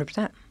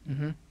 100%.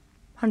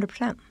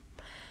 100%.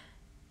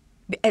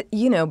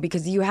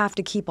 Because you have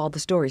to keep all the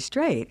stories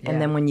straight.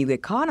 And then when you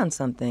get caught on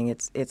something,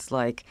 it's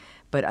like,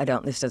 but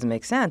this doesn't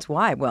make sense.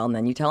 Why? Well, and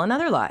then you tell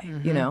another lie,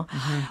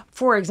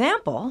 For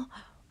example,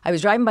 I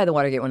was driving by the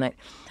Watergate one night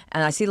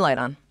and I see the light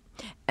on.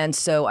 And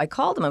so I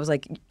called him. I was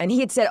like, and he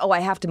had said, I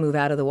have to move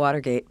out of the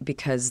Watergate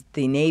because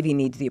the Navy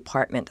needs the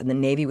apartment and the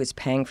Navy was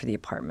paying for the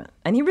apartment.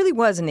 And he really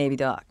was a Navy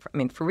doc. I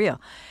mean, for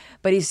real.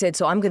 But he said,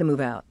 so I'm going to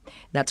move out.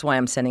 That's why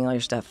I'm sending all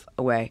your stuff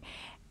away.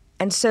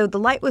 And so the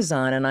light was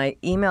on, and I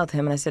emailed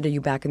him, and I said, are you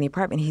back in the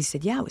apartment? He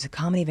said, yeah, it was a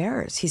comedy of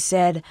errors. He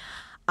said,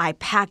 I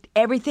packed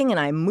everything, and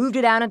I moved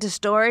it out into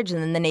storage,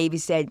 and then the Navy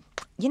said,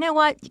 you know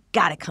what? You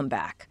got to come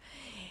back.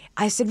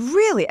 I said,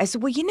 really? I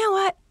said, well, you know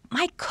what?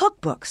 My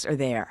cookbooks are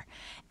there,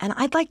 and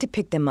I'd like to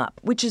pick them up,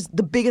 which is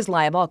the biggest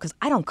lie of all, because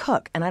I don't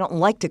cook, and I don't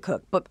like to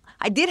cook. But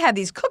I did have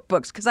these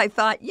cookbooks because I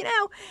thought,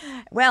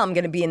 well, I'm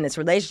going to be in this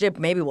relationship.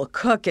 Maybe we'll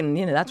cook, and,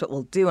 that's what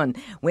we'll do. On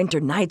winter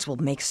nights, we'll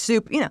make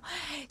soup,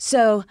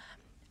 So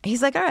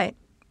he's like, all right.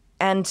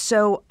 And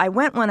so I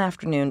went one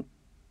afternoon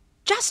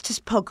just to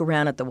poke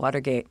around at the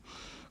Watergate.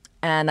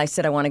 And I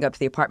said, I want to go up to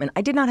the apartment.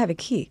 I did not have a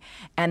key.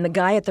 And the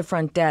guy at the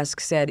front desk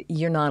said,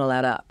 you're not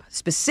allowed up.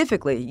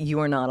 Specifically,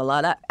 you are not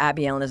allowed up.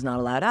 Abby Ellin is not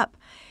allowed up.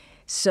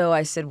 So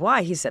I said,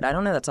 why? He said, I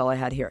don't know. That's all I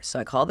had here. So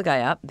I called the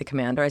guy up, the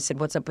commander. I said,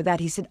 what's up with that?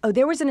 He said,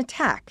 there was an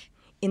attack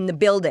in the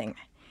building.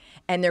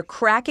 And they're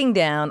cracking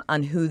down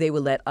on who they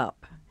will let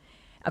up.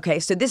 Okay,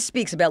 so this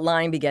speaks about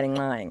lying begetting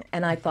lying.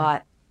 And I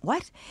thought,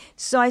 what?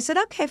 So I said,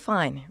 okay,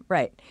 fine,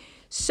 right.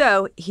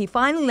 So he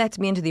finally lets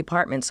me into the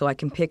apartment so I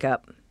can pick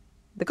up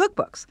the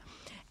cookbooks.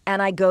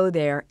 And I go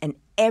there, and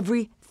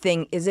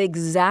everything is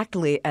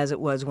exactly as it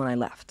was when I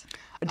left,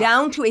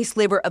 down to a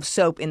sliver of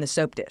soap in the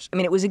soap dish. I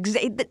mean, it was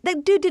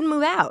the dude didn't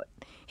move out.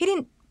 He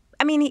didn't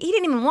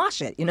even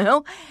wash it,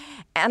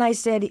 And I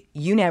said,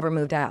 you never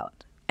moved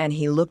out. And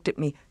he looked at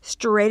me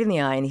straight in the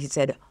eye, and he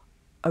said,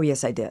 oh,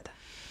 yes, I did.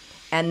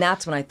 And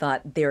that's when I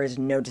thought there is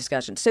no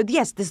discussion. So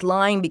yes, this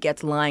lying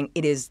begets lying.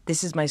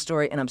 This is my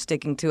story, and I'm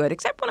sticking to it,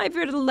 except when I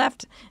veer to the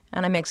left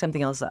and I make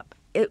something else up.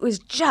 It was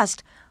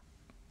just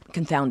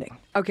confounding.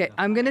 Okay,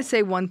 I'm going to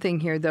say one thing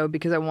here, though,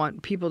 because I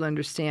want people to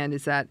understand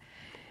is that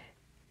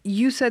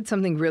you said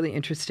something really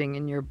interesting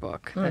in your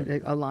book,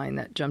 a line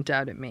that jumped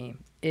out at me,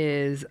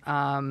 is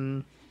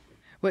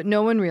what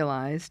no one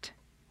realized,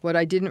 what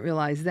I didn't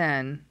realize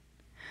then,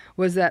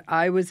 was that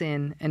I was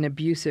in an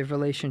abusive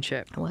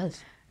relationship. I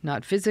was.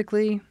 Not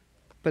physically,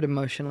 but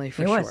emotionally,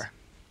 for sure.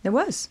 It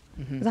was.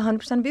 It was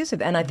 100%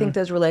 abusive. And I think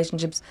those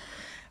relationships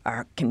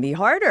can be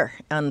harder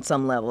on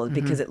some level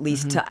because at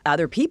least to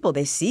other people,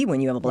 they see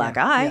when you have a black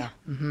eye.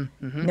 Yeah.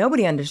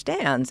 Nobody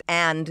understands.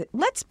 And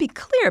let's be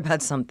clear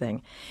about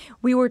something.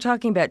 We were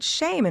talking about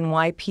shame and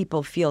why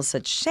people feel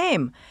such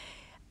shame.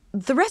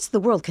 The rest of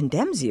the world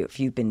condemns you if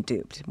you've been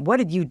duped. What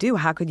did you do?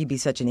 How could you be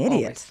such an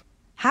idiot? Always.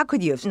 How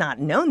could you have not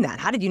known that?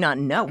 How did you not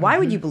know? Why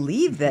would you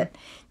believe that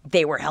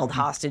they were held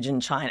hostage in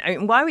China? I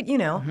mean, why would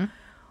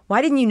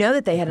Why didn't you know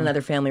that they had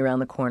another family around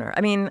the corner?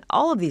 I mean,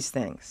 all of these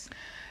things.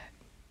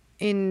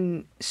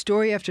 In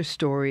story after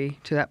story,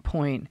 to that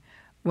point,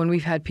 when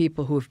we've had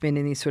people who have been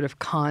in these sort of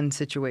con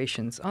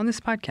situations on this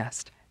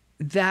podcast,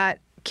 that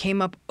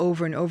came up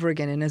over and over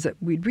again. And as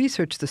we'd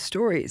researched the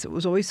stories, it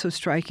was always so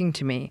striking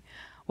to me.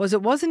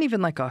 It wasn't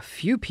even like a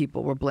few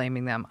people were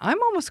blaming them.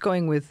 I'm almost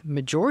going with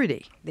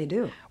majority. They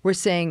do. We're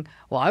saying,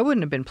 well, I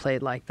wouldn't have been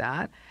played like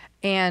that.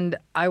 And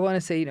I want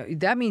to say,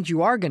 that means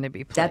you are going to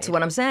be played. That's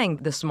what I'm saying.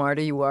 The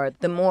smarter you are,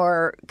 the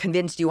more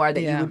convinced you are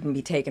that you wouldn't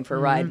be taken for a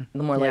ride,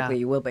 the more likely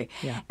you will be.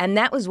 Yeah. And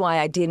that was why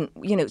I didn't,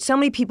 so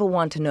many people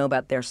want to know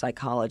about their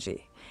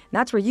psychology. And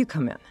that's where you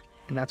come in.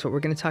 And that's what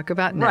we're going to talk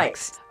about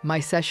next. Right. My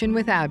session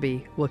with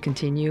Abby will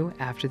continue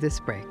after this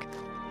break.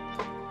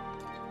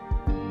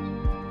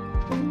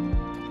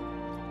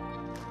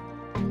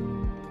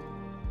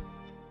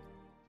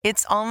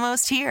 It's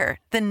almost here.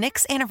 The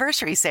Knix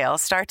Anniversary Sale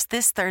starts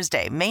this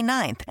Thursday, May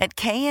 9th at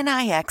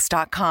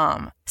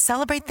knix.com.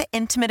 Celebrate the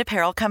intimate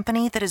apparel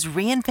company that has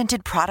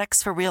reinvented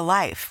products for real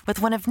life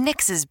with one of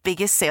Knix's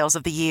biggest sales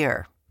of the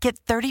year.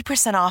 Get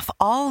 30% off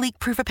all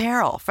leak-proof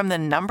apparel from the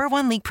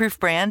 #1 leak-proof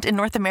brand in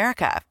North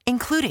America,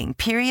 including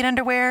period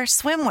underwear,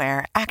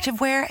 swimwear,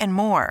 activewear, and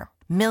more.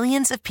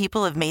 Millions of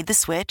people have made the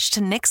switch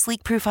to Knix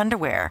leak-proof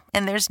underwear,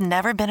 and there's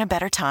never been a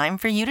better time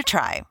for you to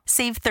try.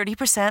 Save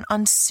 30%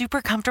 on super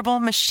comfortable,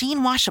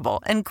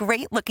 machine-washable, and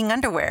great-looking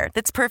underwear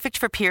that's perfect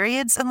for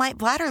periods and light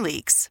bladder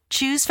leaks.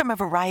 Choose from a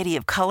variety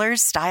of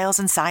colors, styles,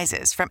 and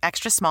sizes from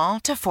extra small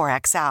to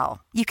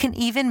 4XL. You can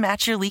even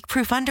match your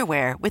leak-proof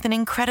underwear with an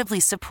incredibly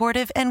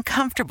supportive and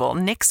comfortable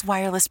Knix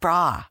wireless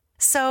bra.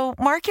 So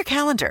mark your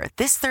calendar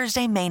this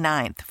Thursday, May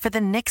 9th for the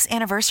Knix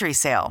Anniversary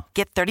Sale.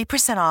 Get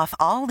 30% off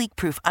all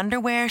leak-proof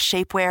underwear,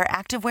 shapewear,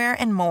 activewear,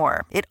 and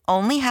more. It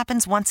only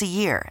happens once a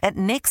year at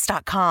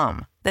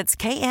knix.com. That's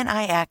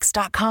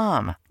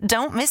knix.com.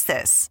 Don't miss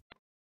this.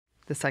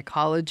 The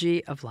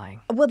psychology of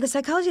lying. Well, the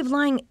psychology of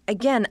lying,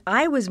 again,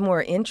 I was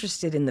more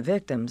interested in the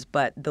victims,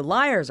 but the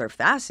liars are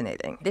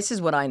fascinating. This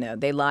is what I know.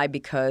 They lie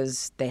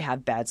because they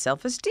have bad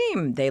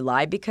self-esteem. They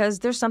lie because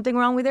there's something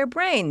wrong with their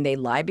brain. They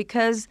lie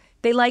because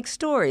they like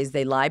stories.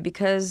 They lie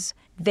because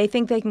they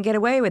think they can get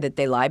away with it.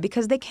 They lie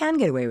because they can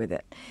get away with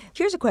it.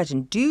 Here's a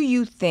question. Do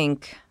you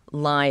think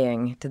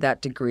lying to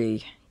that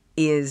degree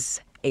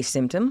is a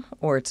symptom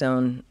or its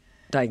own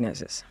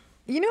diagnosis?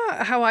 You know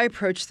how I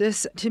approach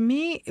this? To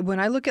me, when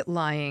I look at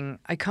lying,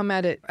 I come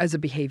at it as a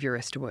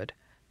behaviorist would.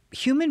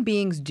 Human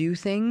beings do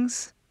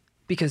things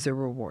because they're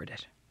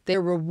rewarded.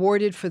 They're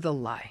rewarded for the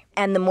lie.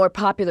 And the more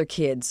popular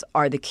kids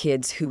are the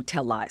kids who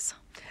tell lies.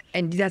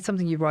 And that's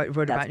something you wrote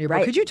about in your book.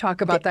 right. Could you talk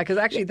about that? Because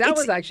actually, that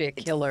was actually a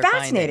killer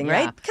fascinating, finding.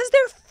 right? Yeah. Because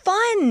they're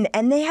fun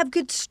and they have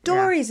good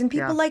stories and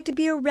people like to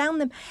be around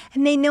them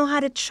and they know how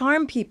to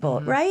charm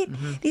people, right?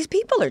 These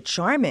people are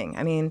charming.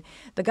 I mean,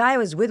 the guy I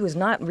was with was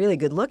not really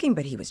good looking,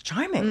 but he was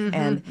charming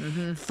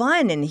and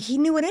fun, and he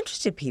knew what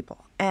interested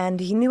people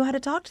and he knew how to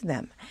talk to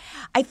them.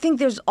 I think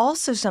there's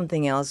also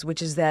something else,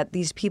 which is that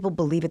these people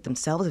believe it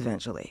themselves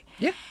eventually.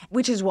 Yeah.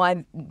 Which is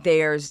why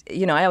there's,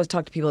 I always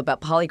talk to people about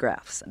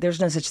polygraphs.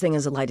 There's no such thing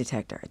as a lie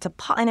detector. It's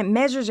and it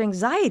measures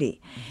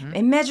anxiety.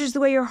 It measures the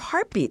way your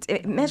heart beats.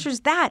 It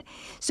measures that.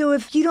 So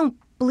if you don't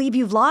believe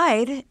you've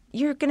lied,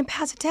 you're going to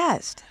pass a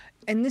test.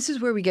 And this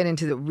is where we get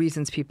into the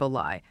reasons people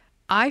lie.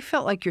 I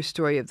felt like your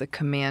story of the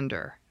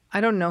commander.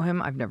 I don't know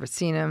him. I've never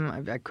seen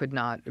him. I could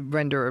not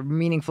render a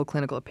meaningful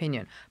clinical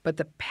opinion. But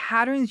the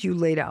patterns you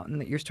laid out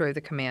in your story of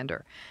the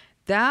commander,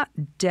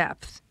 that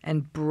depth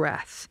and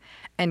breadth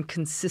and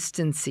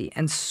consistency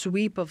and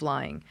sweep of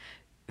lying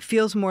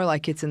feels more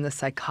like it's in the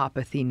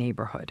psychopathy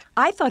neighborhood.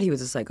 I thought he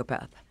was a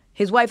psychopath.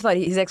 His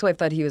ex-wife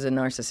thought he was a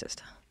narcissist.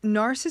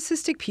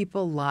 Narcissistic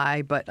people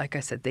lie, but like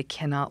I said, they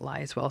cannot lie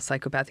as well as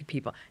psychopathic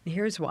people. And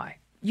here's why.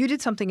 You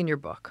did something in your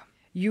book.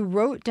 You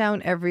wrote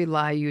down every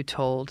lie you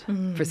told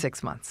for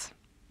 6 months.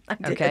 I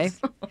did. Okay?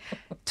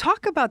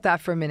 Talk about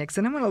that for a minute, because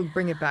then I'm going to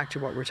bring it back to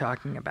what we're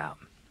talking about.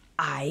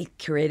 I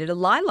curated a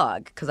lie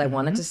log because I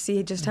wanted to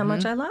see just how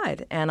much I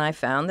lied. And I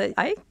found that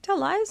I tell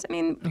lies. I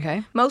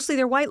mean, mostly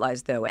they're white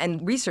lies, though.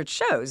 And research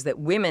shows that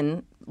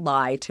women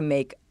lie to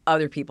make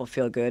other people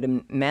feel good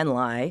and men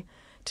lie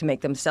to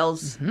make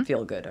themselves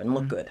feel good and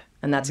look good.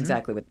 And that's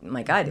exactly what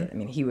my guy did. I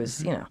mean, he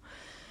was,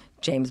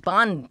 James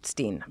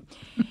Bondstein.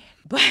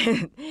 But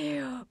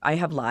I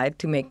have lied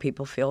to make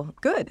people feel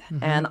good.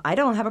 And I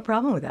don't have a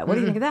problem with that. What do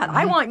you think of that?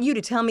 I want you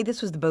to tell me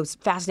this was the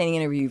most fascinating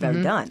interview you've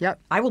ever done. Yep.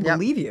 I will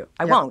believe you.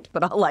 I won't,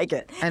 but I'll like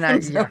it. And I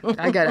get it.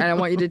 And I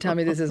want you to tell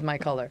me this is my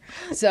color.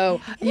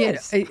 So,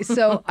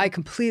 so I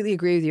completely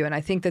agree with you. And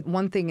I think that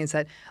one thing is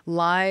that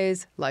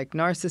lies, like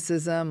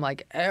narcissism,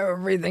 like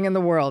everything in the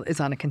world, is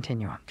on a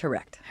continuum.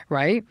 Correct.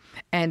 Right?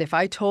 And if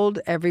I told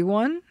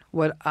everyone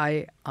what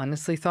I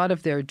honestly thought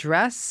of their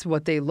dress,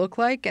 what they look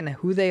like, and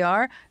who they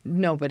are,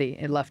 nobody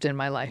left in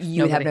my life.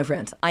 You would have no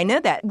friends. I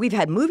know that. We've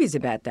had movies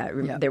about that.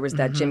 Yeah. There was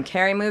that Jim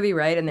Carrey movie,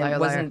 right? And there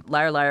wasn't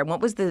Liar, Liar.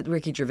 What was the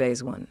Ricky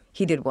Gervais one?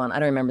 He did one. I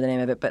don't remember the name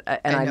of it, but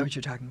I know what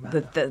you're talking about.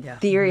 The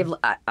theory of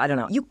I don't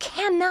know. You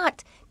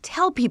cannot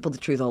tell people the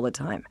truth all the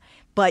time.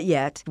 But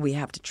yet, we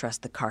have to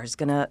trust the car is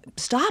going to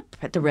stop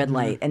at the red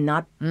light and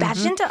not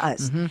bash into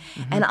us.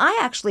 And I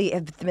actually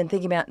have been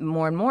thinking about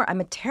more and more.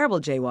 I'm a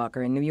terrible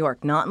jaywalker in New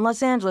York, not in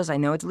Los Angeles. I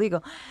know it's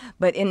illegal.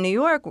 But in New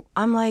York,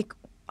 I'm like,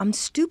 I'm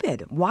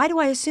stupid. Why do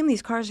I assume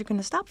these cars are going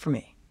to stop for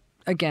me?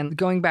 Again,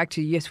 going back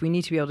to, yes, we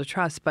need to be able to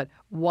trust, but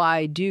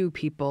why do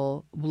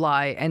people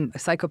lie? And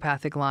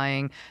psychopathic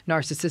lying,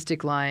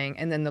 narcissistic lying,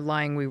 and then the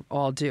lying we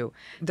all do.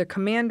 The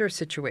commander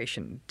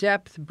situation,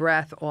 depth,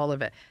 breadth, all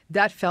of it,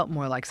 that felt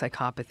more like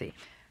psychopathy.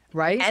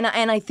 right? And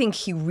I think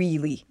he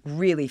really,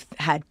 really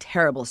had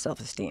terrible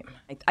self-esteem.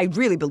 I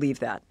really believe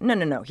that.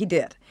 No, he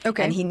did.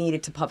 Okay. And he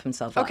needed to puff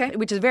himself up. Okay.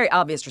 Which is a very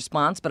obvious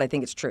response, but I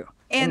think it's true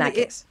in that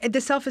case.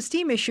 The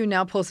self-esteem issue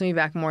now pulls me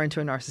back more into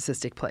a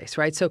narcissistic place,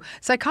 right? So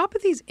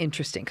psychopathy is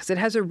interesting because it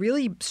has a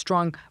really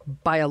strong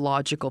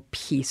biological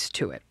piece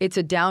to it. It's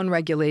a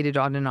down-regulated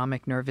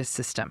autonomic nervous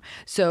system.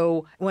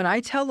 So when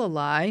I tell a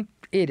lie,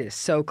 it is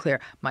so clear.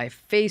 My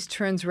face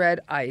turns red.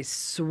 I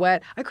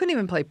sweat. I couldn't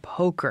even play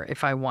poker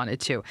if I wanted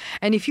to.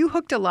 And if you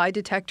hooked a lie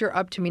detector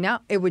up to me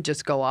now, it would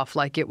just go off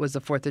like it was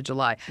the 4th of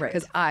July. Right.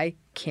 Because I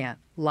can't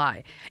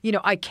lie. You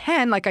know, I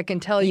can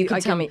tell you. You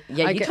can tell me.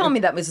 Yeah, you told me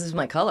that this is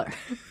my color.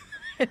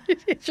 I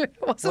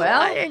wasn't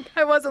lying.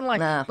 I wasn't lying.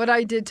 No. But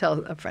I did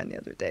tell a friend the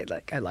other day,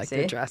 like, I liked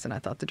the dress and I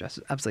thought the dress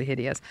was absolutely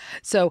hideous.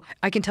 So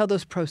I can tell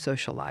those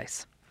pro-social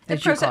lies,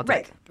 as you called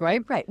it.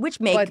 Right? Right. Which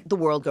make the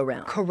world go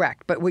round.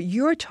 Correct. But what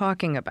you're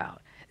talking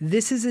about,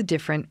 this is a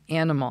different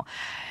animal.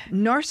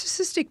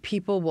 Narcissistic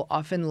people will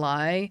often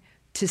lie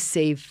to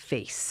save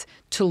face,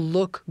 to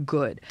look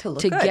good,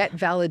 to get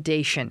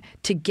validation,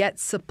 to get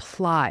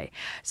supply.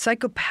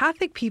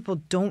 Psychopathic people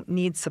don't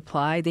need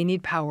supply. They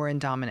need power and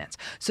dominance.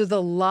 So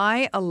the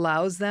lie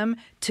allows them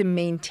to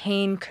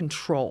maintain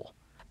control.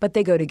 But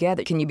they go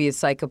together. Can you be a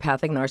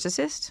psychopathic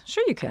narcissist?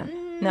 Sure you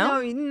can.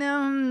 No?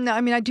 No. I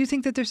mean, I do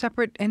think that they're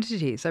separate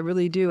entities. I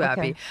really do,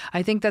 Abby.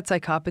 I think that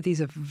psychopathy is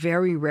a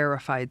very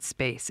rarefied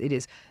space. It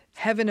is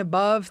heaven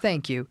above,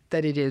 thank you,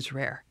 that it is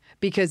rare.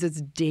 Because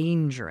it's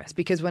dangerous.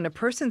 Because when a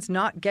person's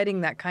not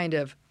getting that kind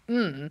of,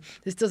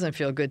 this doesn't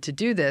feel good to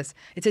do this,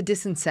 it's a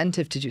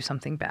disincentive to do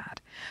something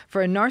bad.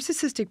 For a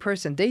narcissistic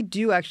person, they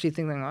do actually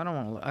think, like, I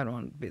don't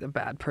want to be the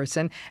bad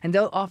person. And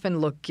they'll often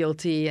look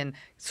guilty and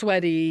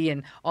sweaty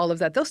and all of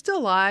that. They'll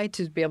still lie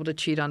to be able to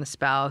cheat on a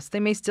spouse. They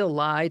may still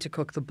lie to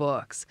cook the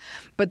books.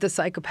 But the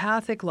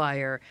psychopathic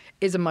liar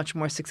is a much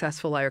more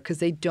successful liar because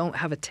they don't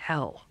have a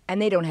tell.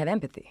 And they don't have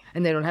empathy.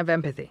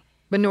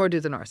 But nor do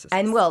the narcissists.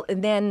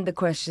 And then the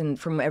question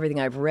from everything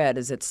I've read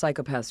is that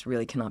psychopaths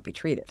really cannot be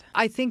treated.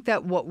 I think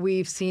that what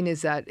we've seen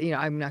is that,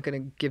 I'm not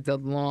going to give the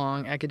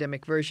long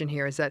academic version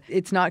here, is that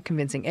it's not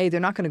convincing. They're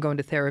not going to go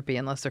into therapy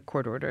unless they're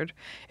court-ordered.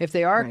 If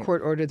they are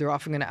court-ordered, they're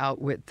often going to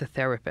outwit the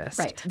therapist.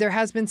 Right. There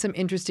has been some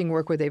interesting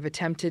work where they've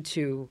attempted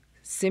to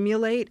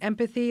simulate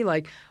empathy,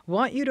 like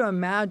want you to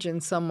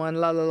imagine someone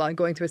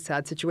going through a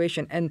sad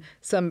situation. And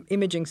some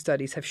imaging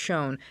studies have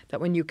shown that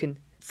when you can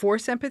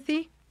force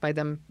empathy, by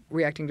them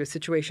reacting to a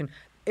situation,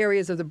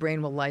 areas of the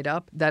brain will light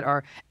up that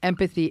are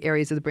empathy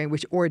areas of the brain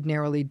which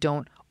ordinarily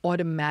don't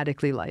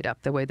automatically light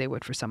up the way they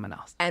would for someone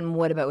else. And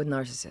what about with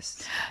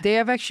narcissists? They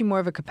have actually more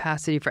of a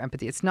capacity for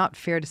empathy. It's not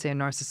fair to say a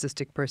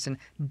narcissistic person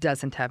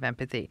doesn't have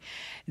empathy.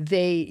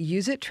 They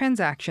use it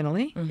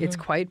transactionally. Mm-hmm. It's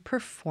quite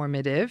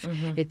performative.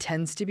 Mm-hmm. It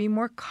tends to be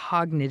more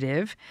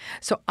cognitive.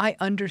 So I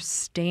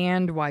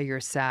understand why you're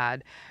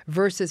sad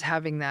versus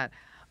having that,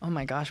 oh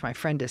my gosh, my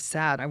friend is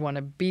sad. I want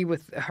to be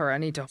with her. I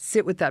need to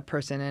sit with that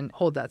person and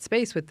hold that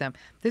space with them.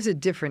 There's a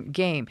different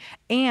game.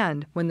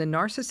 And when the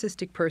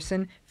narcissistic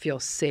person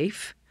feels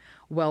safe,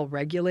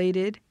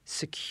 well-regulated,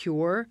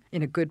 secure,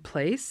 in a good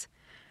place,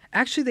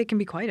 actually they can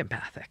be quite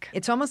empathic.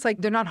 It's almost like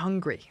they're not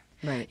hungry.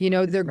 Right.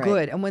 They're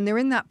good. And when they're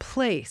in that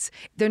place,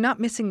 they're not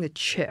missing the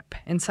chip.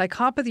 In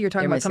psychopathy, you're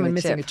talking about someone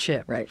missing a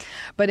chip. Right.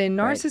 But in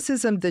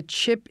narcissism, the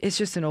chip is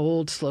just an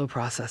old, slow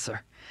processor.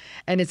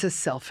 And it's a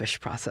selfish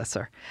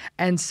processor.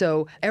 And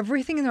so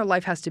everything in their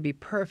life has to be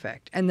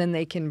perfect. And then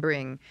they can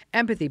bring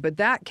empathy. But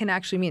that can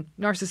actually mean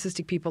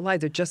narcissistic people lie.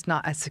 They're just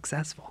not as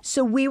successful.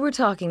 So we were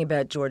talking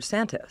about George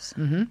Santos.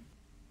 Mm-hmm.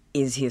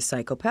 Is he a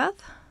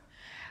psychopath?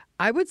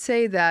 I would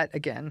say that,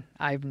 again,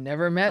 I've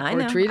never met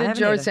or treated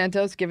George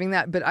Santos giving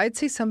that, but I'd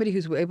say somebody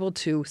who's able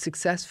to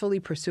successfully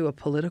pursue a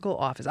political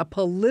office,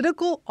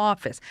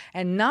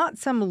 and not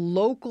some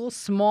local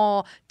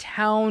small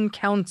town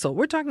council.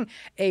 We're talking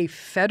a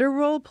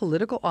federal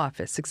political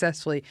office,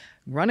 successfully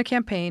run a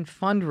campaign,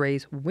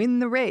 fundraise, win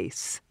the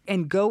race,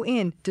 and go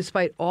in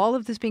despite all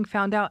of this being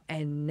found out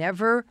and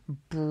never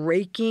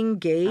breaking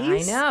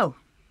gaze. I know.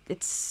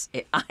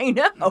 I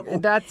know.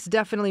 That's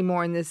definitely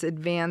more in this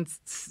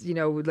advanced,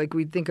 like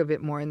we think of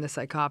it more in the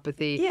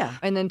psychopathy. Yeah.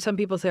 And then some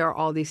people say, are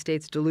all these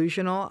states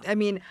delusional? I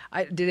mean,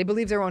 do they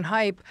believe their own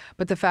hype?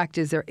 But the fact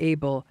is they're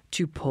able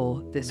to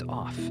pull this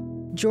off.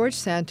 George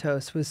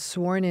Santos was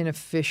sworn in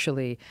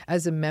officially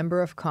as a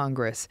member of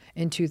Congress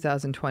in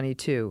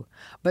 2022,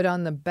 but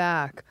on the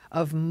back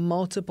of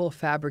multiple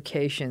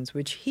fabrications,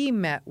 which he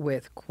met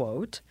with,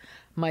 quote,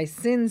 "My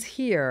sins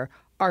here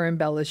are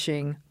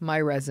embellishing my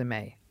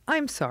resume."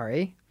 I'm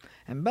sorry.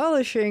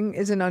 Embellishing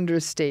is an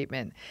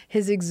understatement.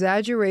 His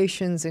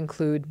exaggerations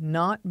include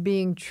not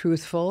being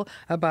truthful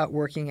about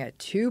working at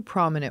two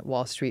prominent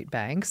Wall Street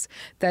banks,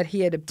 that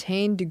he had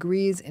obtained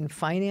degrees in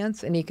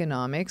finance and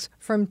economics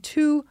from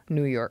two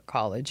New York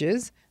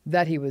colleges,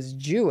 that he was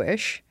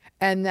Jewish,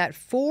 and that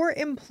 4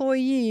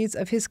 employees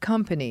of his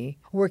company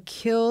were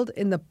killed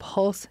in the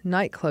Pulse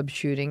nightclub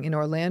shooting in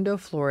Orlando,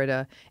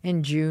 Florida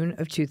in June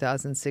of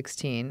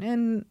 2016,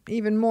 and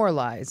even more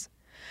lies.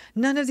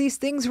 None of these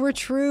things were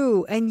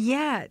true. And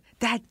yet,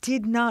 that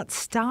did not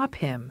stop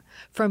him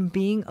from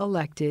being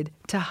elected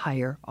to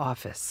higher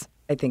office.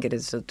 I think it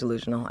is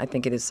delusional. I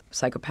think it is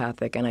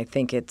psychopathic. And I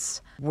think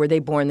it's, were they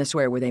born this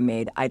way or were they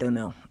made? I don't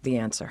know the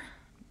answer.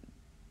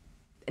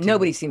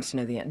 Nobody seems to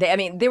know the answer. I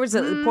mean, there was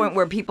a point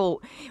where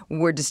people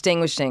were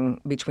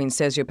distinguishing between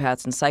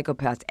sociopaths and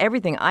psychopaths.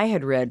 Everything I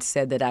had read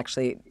said that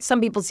actually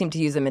some people seem to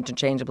use them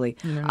interchangeably.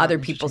 Other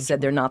people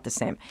said they're not the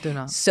same. They're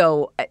not.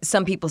 So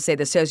some people say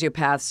the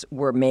sociopaths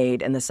were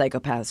made and the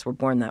psychopaths were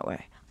born that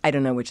way. I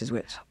don't know which is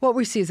which. What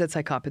we see is that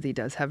psychopathy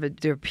does have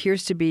it. There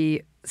appears to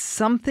be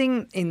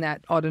something in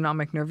that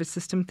autonomic nervous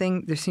system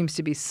thing. There seems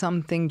to be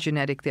something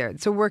genetic there.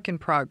 It's a work in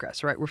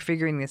progress, right? We're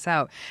figuring this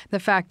out. The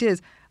fact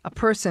is, a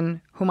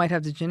person who might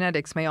have the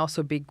genetics may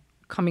also be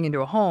coming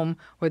into a home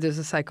where there's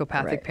a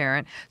psychopathic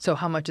parent. So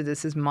how much of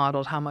this is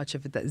modeled? How much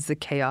of it is the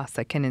chaos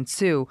that can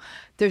ensue?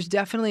 There's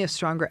definitely a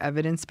stronger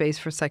evidence base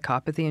for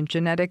psychopathy and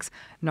genetics.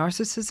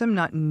 Narcissism,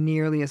 not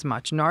nearly as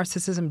much.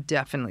 Narcissism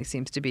definitely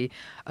seems to be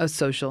a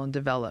social and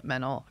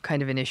developmental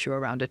kind of an issue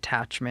around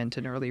attachment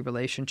and early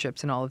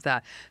relationships and all of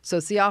that.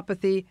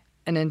 Sociopathy,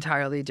 an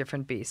entirely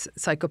different beast.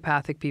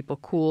 Psychopathic people,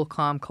 cool,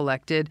 calm,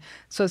 collected.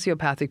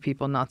 Sociopathic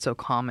people, not so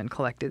calm and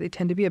collected. They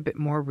tend to be a bit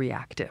more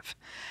reactive.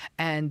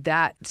 And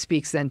that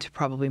speaks then to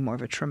probably more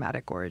of a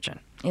traumatic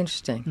origin.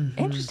 Interesting.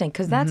 Interesting.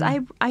 Because that's,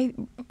 I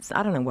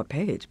don't know what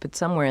page, but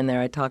somewhere in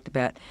there I talked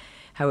about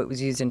how it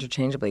was used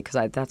interchangeably because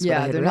that's what I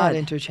had read. Yeah, they're not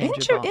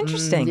interchangeable.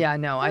 Interesting. Yeah,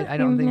 no, I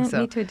don't think so.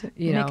 Need to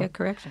make a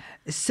correction.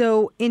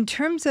 So in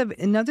terms of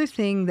another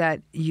thing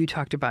that you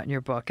talked about in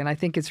your book, and I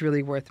think it's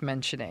really worth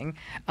mentioning,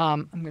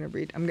 I'm going to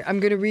read. I'm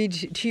going to read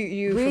to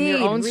you from your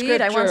own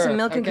scripture. I want some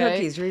milk and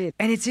cookies. Read.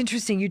 And it's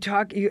interesting.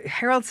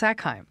 Harold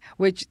Sackheim,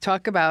 which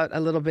talk about a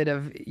little bit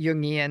of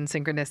Jungian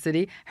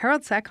synchronicity.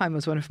 Harold Sackheim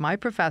was one of my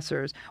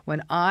professors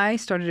when I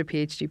started a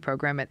PhD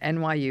program at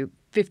NYU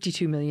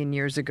 52 million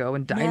years ago,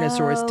 and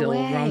dinosaurs still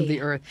roamed the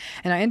earth.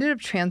 And I ended up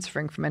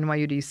transferring from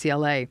NYU to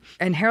UCLA.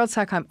 And Harold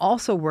Sackheim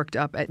also worked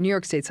up at New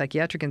York State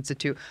Psychiatric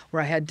Institute,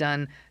 where I had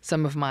done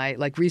some of my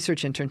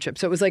research internships.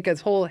 So it was like a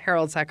whole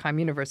Harold Sackheim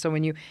universe. So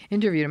when you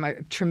interviewed him, I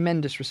have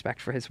tremendous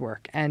respect for his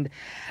work. And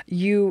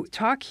you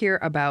talk here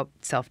about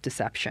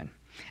self-deception.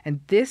 And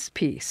this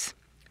piece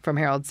from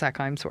Harold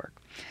Sackheim's work,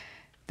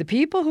 the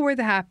people who were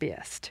the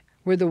happiest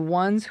were the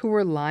ones who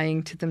were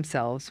lying to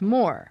themselves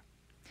more.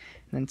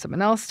 And then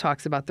someone else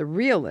talks about the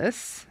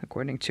realists,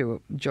 according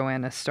to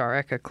Joanna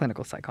Starek, a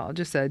clinical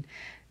psychologist, said,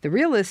 the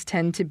realists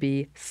tend to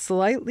be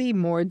slightly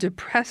more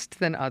depressed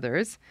than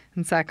others.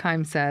 And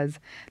Sackheim says,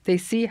 they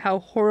see how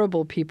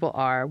horrible people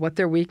are, what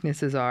their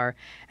weaknesses are,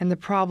 and the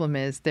problem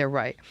is they're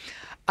right.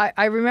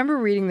 I remember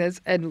reading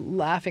this and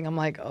laughing. I'm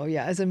like, oh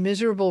yeah, as a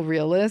miserable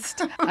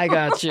realist, I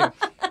got you.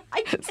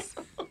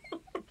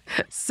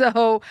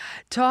 So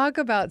talk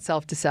about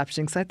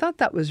self-deception, because I thought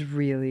that was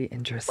really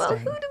interesting. Well,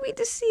 who do we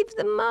deceive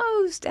the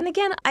most? And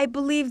again, I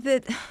believe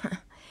that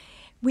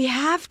we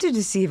have to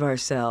deceive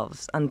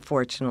ourselves,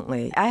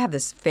 unfortunately. I have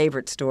this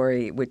favorite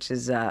story, which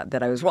is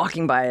that I was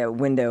walking by a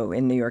window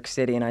in New York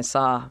City and I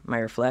saw my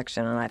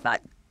reflection and I thought,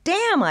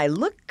 damn, I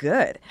look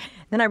good.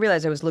 Then I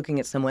realized I was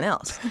looking at someone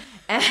else.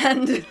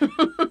 And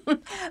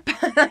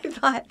but I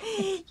thought,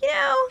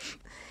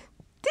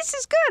 this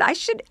is good.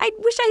 I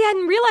wish I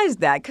hadn't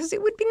realized that because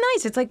it would be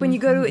nice. It's like when you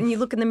go to and you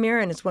look in the mirror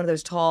and it's one of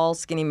those tall,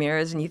 skinny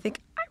mirrors and you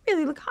think, I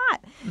really look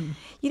hot.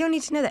 You don't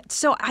need to know that.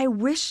 So I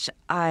wish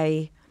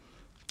I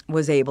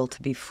was able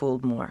to be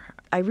fooled more.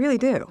 I really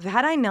do.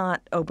 Had I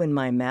not opened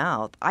my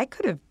mouth, I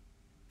could have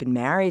been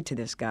married to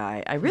this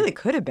guy. I really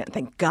could have been.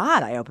 Thank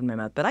God I opened my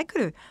mouth. But I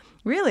could have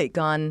really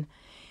gone,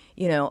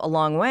 a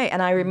long way.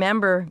 And I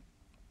remember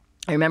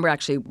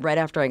actually right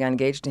after I got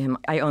engaged to him,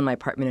 I owned my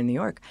apartment in New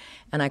York,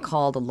 and I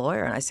called a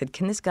lawyer and I said,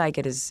 can this guy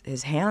get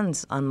his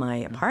hands on my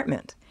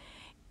apartment?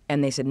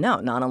 And they said, no,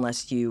 not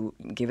unless you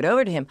give it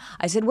over to him.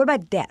 I said, what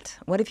about debt?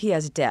 What if he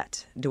has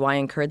debt? Do I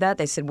incur that?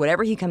 They said,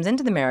 whatever he comes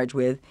into the marriage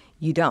with,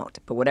 you don't.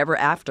 But whatever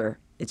after,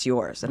 it's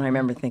yours. And I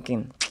remember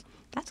thinking,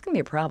 that's going to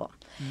be a problem.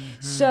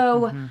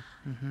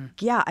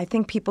 Yeah, I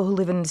think people who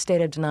live in a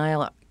state of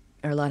denial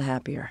are a lot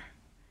happier.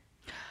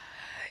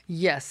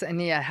 Yes, and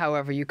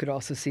however, you could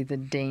also see the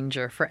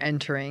danger for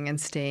entering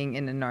and staying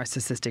in a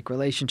narcissistic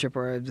relationship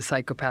or a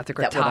psychopathic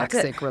or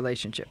toxic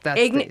relationship.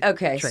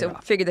 Okay, so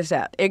figure this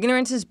out.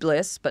 Ignorance is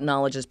bliss, but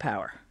knowledge is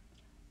power.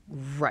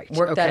 Right.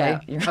 Work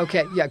that out.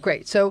 Okay, yeah,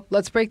 great. So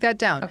let's break that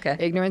down. Okay.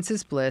 Ignorance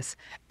is bliss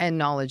and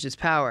knowledge is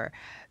power.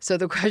 So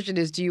the question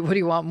is, what do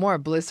you want more,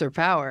 bliss or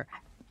power?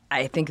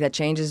 I think that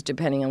changes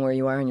depending on where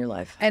you are in your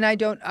life. And I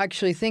don't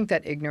actually think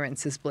that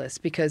ignorance is bliss,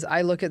 because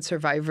I look at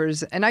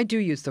survivors, and I do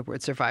use the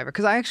word survivor,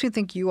 because I actually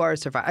think you are a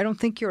survivor. I don't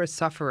think you're a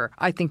sufferer.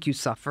 I think you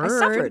suffered. I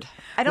suffered.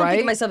 I don't think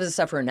of myself as a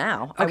sufferer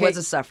now. Okay. I was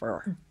a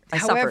sufferer.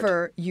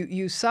 However,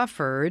 you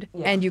suffered,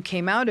 and you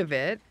came out of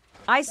it.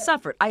 I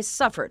suffered.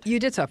 You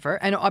did suffer.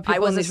 And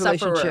people in these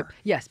relationships.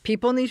 Yes,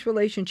 people in these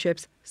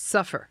relationships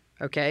suffer,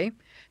 okay?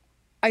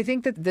 I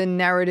think that the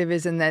narrative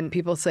is, and then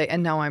people say,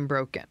 and now I'm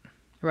broken.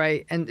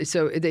 right? And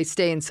so they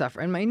stay and suffer.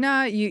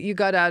 And you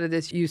got out of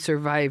this, you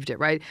survived it,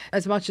 right?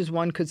 As much as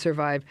one could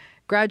survive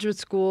graduate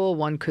school,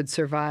 one could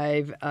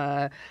survive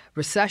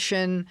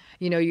recession,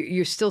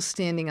 you're still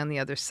standing on the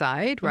other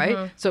side, right?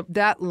 Mm-hmm. So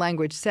that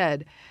language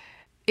said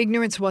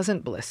ignorance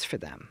wasn't bliss for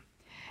them.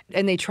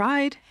 And they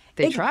tried.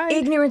 They tried.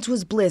 Ignorance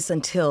was bliss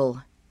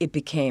until it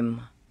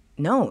became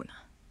known.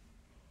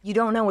 You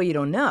don't know what you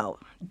don't know.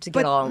 I'm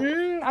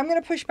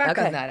going to push back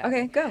on that.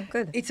 Okay, go.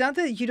 Good. It's not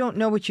that you don't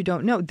know what you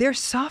don't know. They're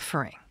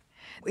suffering.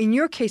 In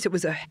your case, it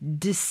was a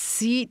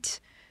deceit,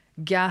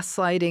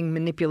 gaslighting,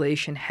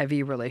 manipulation,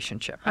 heavy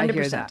relationship. 100%. I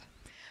hear that.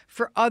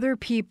 For other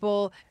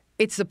people,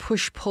 it's the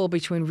push-pull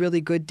between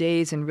really good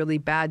days and really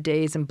bad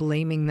days and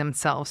blaming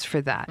themselves for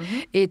that.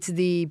 Mm-hmm. It's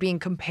the being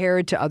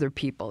compared to other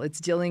people.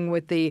 It's dealing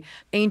with the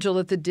angel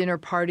at the dinner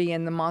party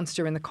and the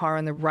monster in the car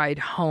on the ride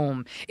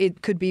home.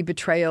 It could be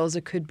betrayals.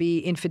 It could be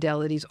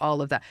infidelities,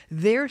 all of that.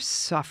 They're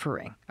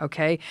suffering,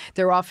 okay?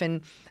 They're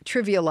often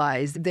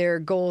trivialized. Their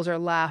goals are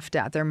laughed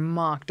at. They're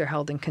mocked. They're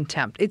held in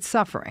contempt. It's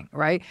suffering,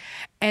 right?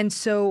 And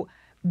so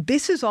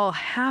this is all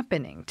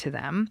happening to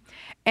them,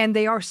 and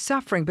they are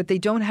suffering, but they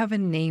don't have a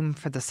name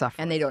for the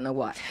suffering. And they don't know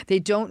why. They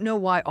don't know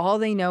why. All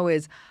they know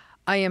is,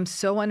 I am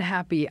so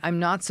unhappy. I'm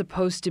not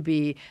supposed to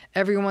be.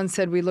 Everyone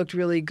said we looked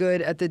really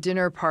good at the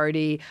dinner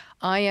party.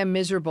 I am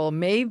miserable.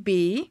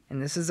 Maybe,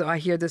 and I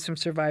hear this from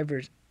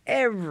survivors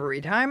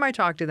every time I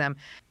talk to them,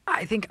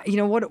 I think,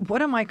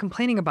 what am I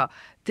complaining about?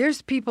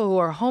 There's people who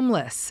are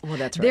homeless. Well,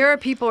 that's right. There are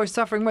people who are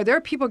suffering more. There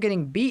are people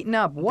getting beaten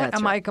up. What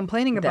am I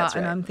complaining about? That's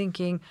right. And I'm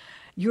thinking,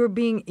 you're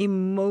being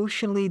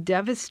emotionally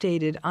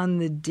devastated on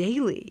the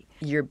daily.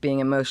 You're being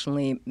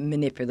emotionally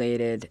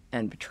manipulated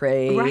and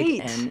betrayed.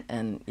 Right.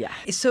 And yeah.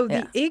 So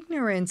the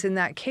ignorance in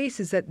that case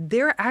is that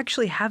they're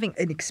actually having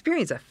an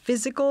experience, a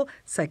physical,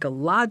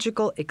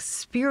 psychological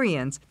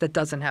experience that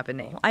doesn't have a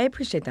name. I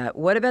appreciate that.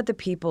 What about the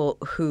people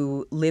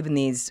who live in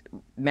these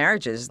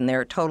marriages and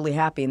they're totally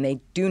happy and they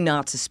do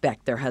not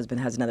suspect their husband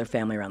has another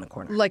family around the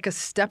corner? Like a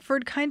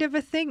Stepford kind of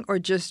a thing, or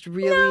just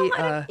really?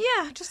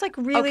 Just like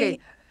really. Okay.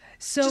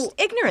 So just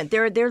ignorant.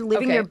 They're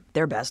living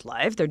their best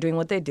life. They're doing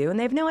what they do, and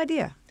they have no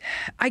idea.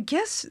 I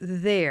guess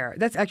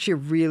that's actually a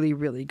really,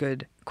 really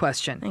good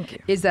question. Thank you.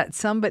 Is that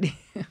somebody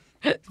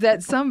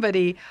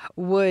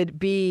would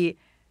be,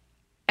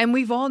 and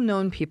we've all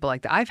known people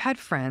like that. I've had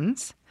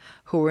friends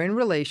who were in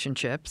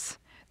relationships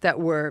that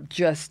were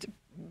just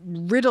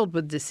riddled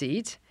with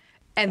deceit.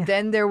 And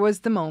then there was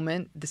the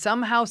moment,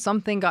 somehow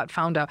something got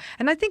found out.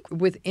 And I think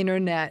with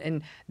internet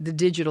and the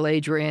digital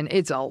age we're in,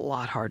 it's a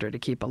lot harder to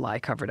keep a lie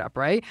covered up,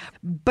 right?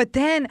 But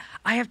then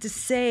I have to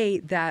say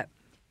that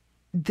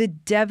the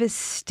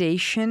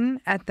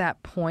devastation at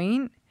that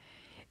point,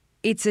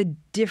 it's a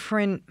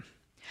different,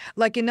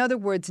 like in other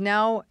words,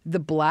 now the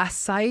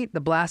blast site,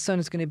 the blast zone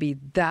is going to be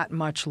that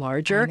much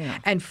larger.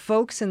 And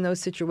folks in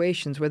those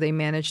situations where they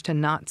manage to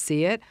not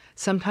see it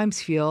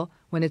sometimes feel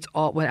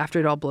after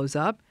it all blows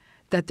up,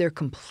 that they're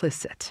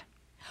complicit.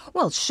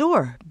 Well,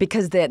 sure,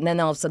 because then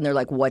all of a sudden they're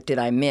like, "What did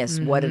I miss?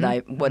 Mm-hmm. What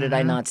did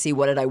I not see?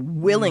 What did I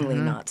willingly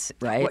not see?"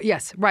 Right? Well,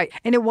 yes, right.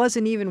 And it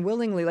wasn't even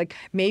willingly. Like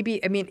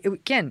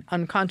again,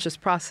 unconscious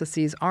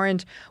processes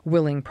aren't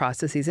willing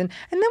processes, and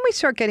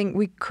then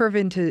we curve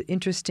into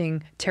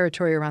interesting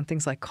territory around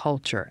things like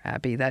culture,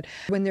 Abby. That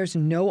when there's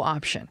no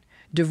option.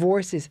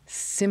 Divorce is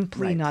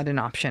simply not an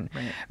option.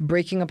 Right.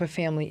 Breaking up a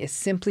family is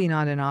simply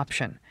not an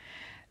option.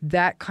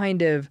 That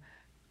kind of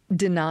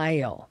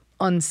denial,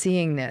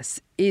 unseeing this,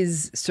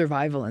 is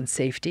survival and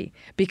safety,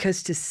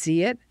 because to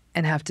see it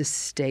and have to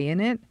stay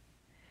in it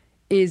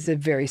is a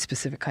very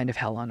specific kind of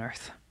hell on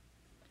earth.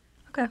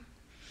 Okay.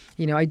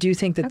 I do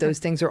think that those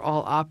things are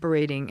all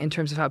operating in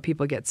terms of how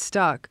people get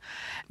stuck.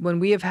 When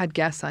we have had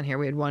guests on here,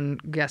 we had one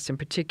guest in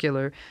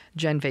particular,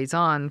 Jen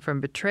Faison from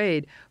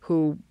Betrayed,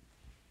 who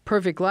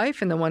perfect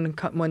life, and then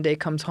one day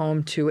comes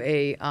home to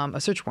a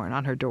search warrant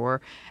on her door,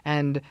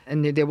 and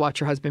they watch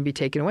her husband be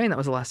taken away, and that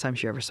was the last time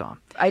she ever saw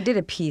him. I did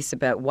a piece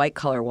about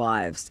white-collar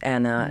wives,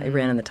 and it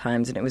ran in the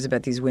Times, and it was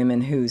about these women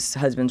whose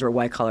husbands were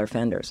white-collar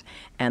offenders,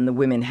 and the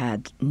women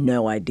had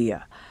no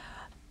idea,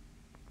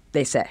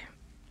 they say.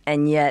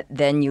 And yet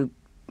then you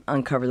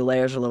uncover the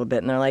layers a little bit,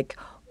 and they're like,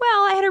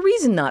 well, I had a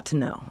reason not to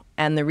know.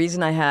 And the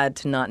reason I had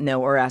to not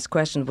know or ask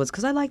questions was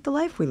because I liked the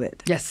life we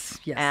lived. Yes.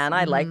 And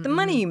I liked the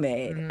money you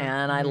made.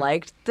 And I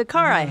liked the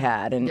car I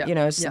had. And,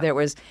 there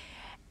was,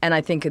 and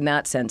I think in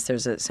that sense,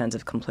 there's a sense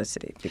of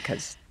complicity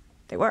because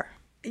they were.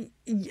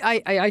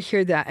 I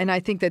hear that. And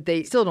I think that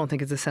they still don't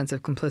think it's a sense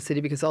of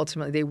complicity because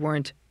ultimately they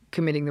weren't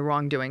committing the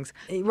wrongdoings.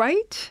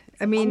 Right?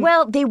 I mean.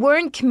 Well, they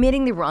weren't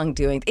committing the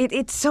wrongdoings.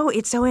 It's so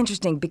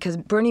interesting because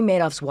Bernie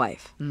Madoff's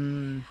wife.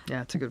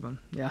 Yeah, it's a good one.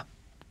 Yeah.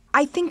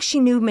 I think she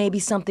knew maybe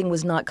something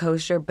was not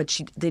kosher, but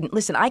she didn't.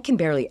 Listen, I can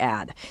barely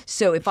add.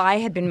 So if I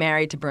had been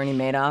married to Bernie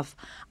Madoff,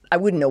 I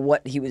wouldn't know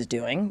what he was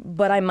doing,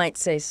 but I might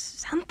say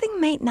something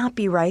might not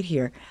be right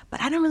here,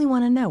 but I don't really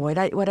want to know. What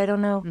I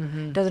don't know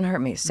doesn't hurt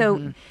me.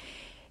 So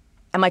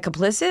am I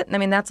complicit? I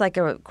mean, that's like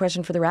a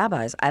question for the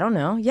rabbis. I don't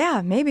know.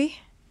 Yeah, maybe.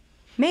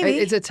 Maybe.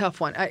 It's a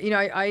tough one.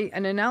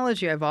 An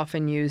analogy I've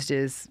often used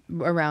is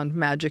around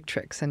magic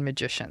tricks and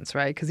magicians,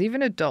 right? Because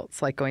even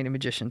adults like going to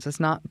magicians. It's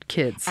not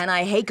kids. And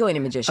I hate going to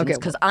magicians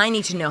because I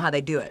need to know how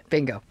they do it.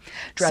 Bingo.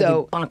 Drive me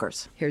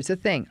bonkers. Here's the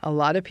thing. A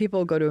lot of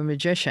people go to a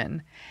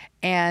magician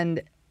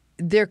and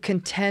they're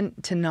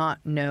content to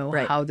not know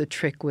how the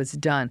trick was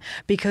done.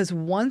 Because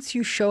once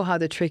you show how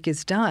the trick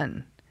is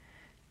done,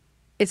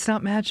 it's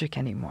not magic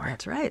anymore.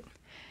 That's right.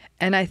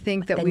 And I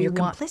think that you're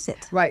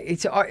complicit.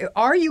 Right.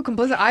 Are you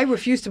complicit? I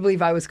refuse to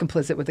believe I was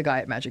complicit with the guy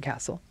at Magic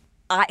Castle.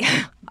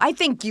 I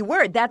think you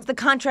were. That's the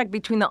contract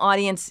between the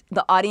audience.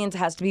 The audience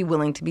has to be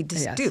willing to be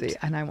duped. See,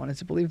 and I wanted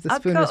to believe the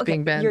spoon was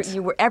being bent.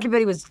 You were.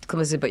 Everybody was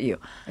complicit, but you.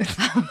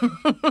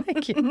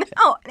 Thank you.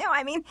 No.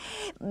 I mean,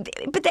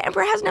 but the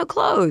emperor has no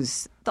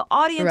clothes. The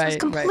audience was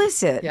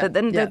complicit. Right. Yeah. But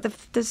then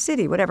the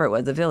city, whatever it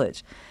was, the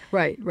village.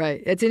 Right.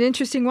 It's an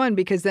interesting one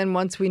because then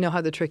once we know how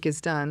the trick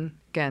is done,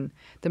 again,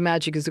 the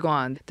magic is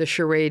gone, the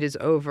charade is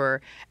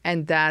over,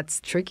 and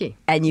that's tricky.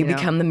 And you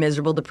become the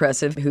miserable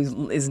depressive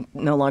who is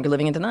no longer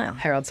living in denial.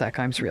 Harold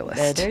Sackheim's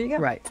realist. There you go.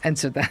 Right. And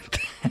so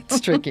that's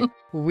tricky.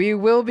 We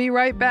will be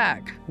right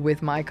back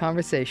with my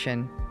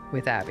conversation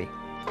with Abby.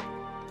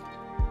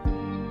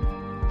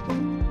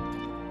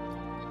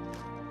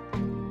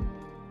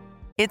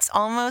 It's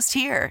almost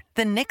here.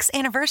 The Knix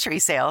anniversary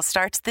sale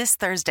starts this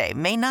Thursday,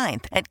 May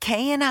 9th at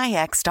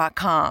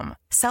knix.com.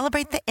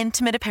 Celebrate the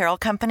intimate apparel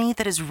company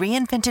that has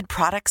reinvented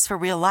products for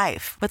real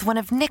life with one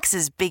of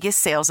Knix's biggest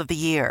sales of the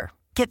year.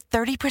 Get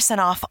 30%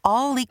 off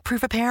all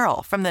leak-proof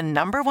apparel from the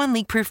 #1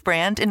 leak-proof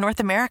brand in North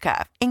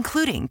America,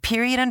 including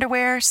period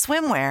underwear,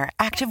 swimwear,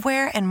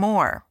 activewear, and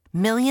more.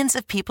 Millions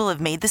of people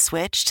have made the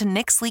switch to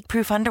Knix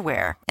leak-proof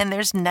underwear, and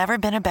there's never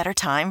been a better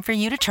time for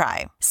you to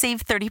try.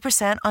 Save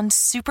 30% on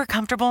super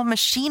comfortable,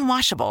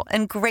 machine-washable,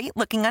 and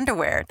great-looking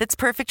underwear that's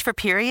perfect for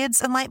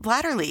periods and light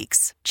bladder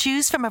leaks.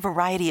 Choose from a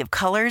variety of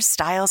colors,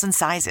 styles, and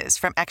sizes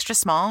from extra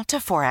small to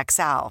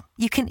 4XL.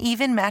 You can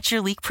even match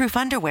your leak-proof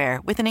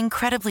underwear with an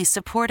incredibly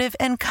supportive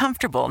and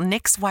comfortable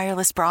Knix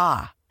wireless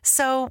bra.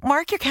 So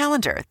mark your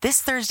calendar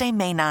this Thursday,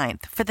 May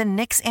 9th for the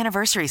Knix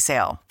anniversary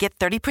sale. Get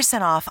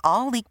 30% off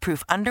all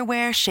leak-proof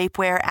underwear,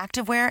 shapewear,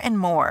 activewear, and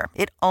more.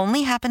 It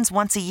only happens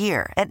once a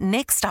year at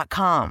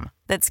knix.com.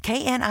 That's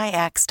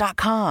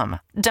knix.com.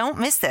 Don't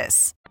miss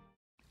this.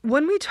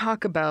 When we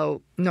talk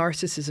about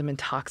narcissism and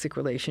toxic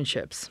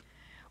relationships,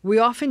 we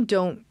often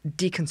don't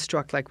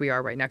deconstruct like we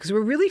are right now because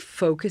we're really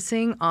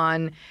focusing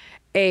on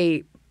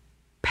a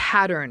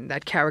pattern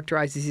that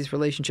characterizes these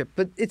relationships,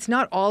 but it's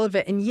not all of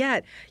it. And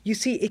yet, you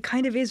see, it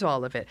kind of is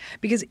all of it.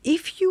 Because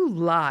if you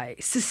lie,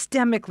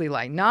 systemically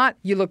lie, not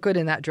you look good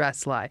in that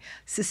dress lie,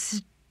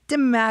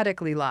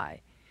 systematically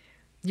lie,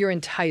 you're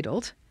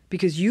entitled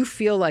because you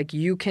feel like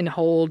you can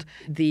hold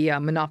the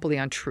monopoly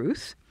on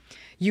truth.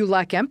 You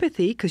lack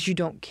empathy because you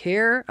don't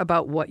care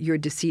about what your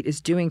deceit is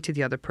doing to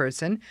the other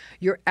person.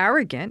 You're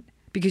arrogant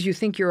because you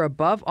think you're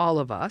above all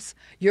of us.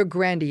 You're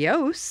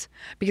grandiose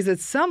because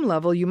at some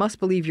level you must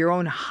believe your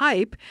own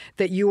hype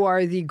that you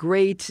are the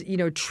great,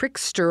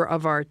 trickster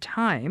of our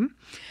time.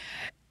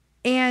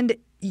 And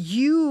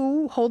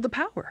you hold the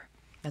power.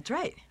 That's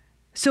right.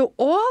 So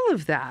all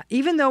of that,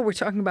 even though we're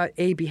talking about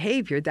a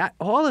behavior, that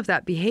all of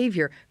that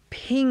behavior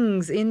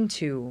pings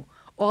into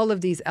all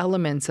of these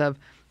elements of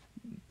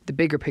the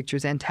bigger picture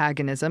is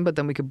antagonism, but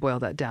then we could boil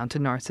that down to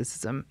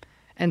narcissism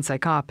and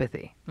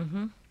psychopathy.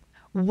 Mm-hmm.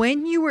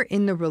 When you were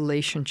in the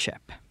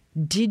relationship,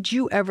 did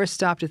you ever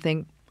stop to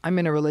think, I'm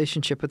in a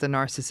relationship with a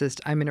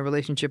narcissist, I'm in a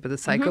relationship with a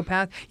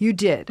psychopath? Mm-hmm. You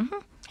did. Mm-hmm.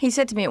 He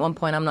said to me at one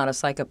point, I'm not a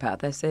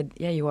psychopath. I said,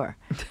 yeah, you are.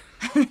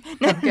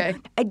 Okay.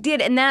 I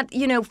did. And that,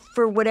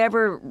 for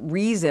whatever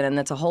reason, and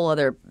that's a whole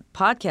other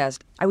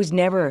podcast, I was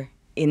never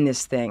in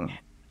this thing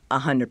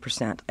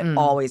 100%. I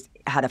always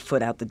had a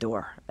foot out the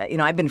door.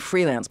 I've been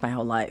freelance my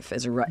whole life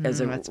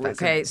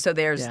okay. So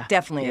there's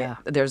definitely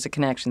there's a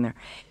connection there.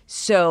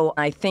 So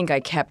I think I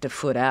kept a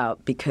foot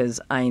out because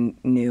I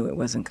knew it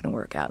wasn't going to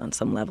work out on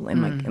some level in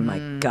my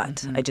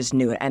gut. I just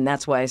knew it, and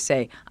that's why I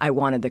say I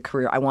wanted the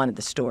career, I wanted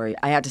the story.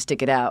 I had to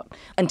stick it out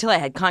until I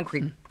had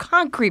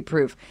concrete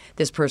proof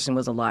this person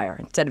was a liar.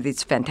 Instead of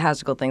these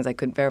fantastical things I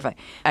couldn't verify,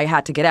 I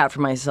had to get out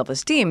for my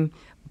self-esteem.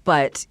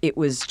 But it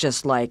was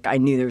just like I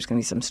knew there was going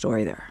to be some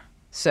story there.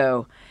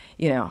 So,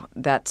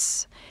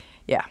 that's,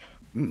 yeah.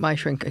 My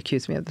shrink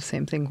accused me of the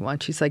same thing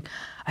once. She's like,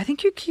 I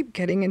think you keep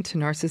getting into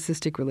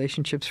narcissistic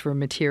relationships for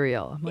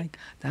material. I'm like,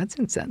 that's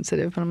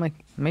insensitive. And I'm like,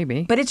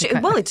 maybe. But it's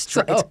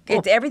true.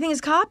 It's everything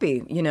is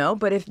copy,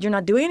 But if you're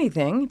not doing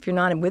anything, if you're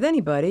not with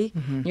anybody,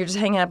 you're just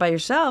hanging out by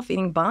yourself,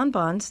 eating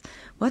bonbons,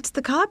 what's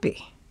the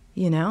copy?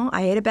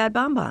 I ate a bad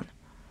bonbon.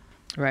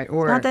 Right,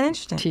 or not that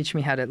interesting. Teach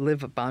me how to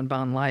live a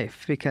bonbon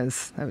life,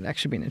 because that would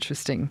actually be an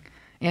interesting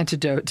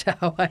antidote to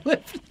how I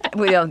live.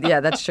 Well, yeah,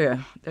 that's true.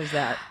 There's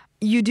that.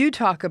 You do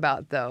talk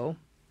about, though,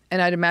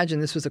 and I'd imagine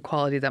this was a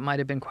quality that might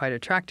have been quite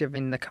attractive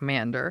in the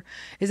commander,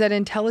 is that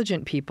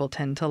intelligent people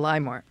tend to lie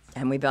more.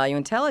 And we value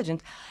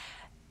intelligence.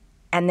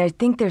 And I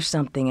think there's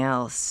something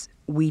else.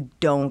 we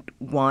don't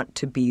want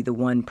to be the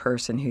one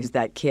person who's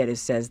that kid who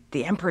says,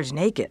 the emperor's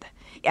naked.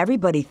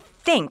 Everybody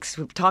thinks,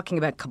 we're talking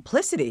about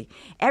complicity,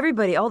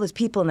 everybody, all those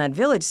people in that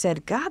village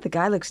said, God, the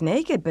guy looks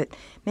naked, but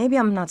maybe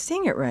I'm not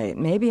seeing it right.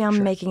 Maybe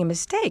I'm making a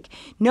mistake.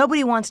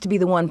 Nobody wants to be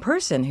the one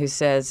person who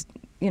says,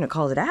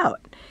 calls it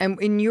out. And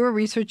in your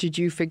research, did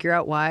you figure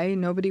out why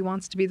nobody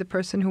wants to be the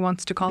person who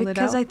wants to call it out?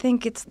 Because I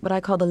think it's what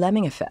I call the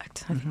lemming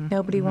effect. I think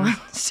nobody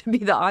wants to be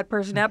the odd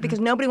person out because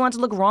nobody wants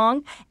to look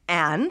wrong.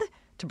 And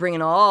to bring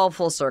it all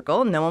full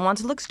circle, no one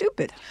wants to look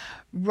stupid.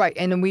 Right.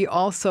 And then we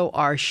also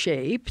are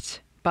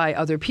shaped by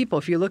other people.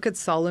 If you look at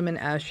Solomon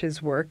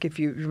Asch's work, if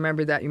you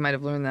remember that, you might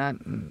have learned that,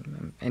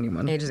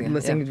 anyone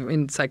listening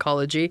in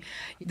psychology,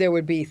 there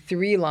would be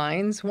 3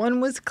 lines. One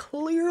was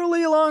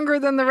clearly longer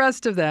than the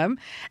rest of them.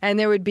 And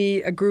there would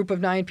be a group of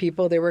 9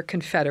 people. They were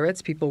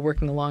Confederates, people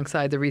working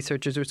alongside the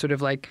researchers were sort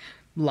of like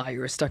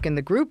liars stuck in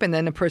the group. And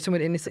then a person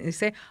would innocently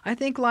say, I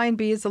think line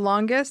B is the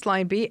longest,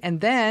 line B.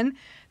 And then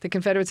the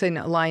Confederates say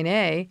line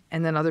A,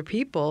 and then other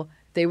people,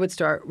 they would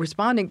start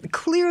responding. The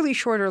clearly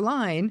shorter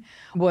line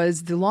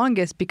was the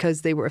longest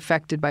because they were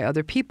affected by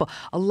other people.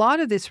 A lot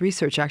of this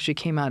research actually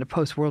came out of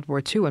post-World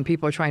War II when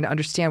people are trying to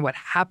understand what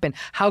happened.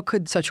 How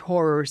could such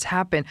horrors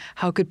happen?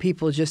 How could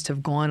people just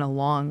have gone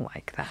along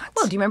like that?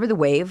 Well, do you remember The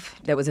Wave?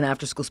 That was an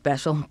after-school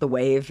special, The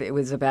Wave. It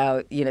was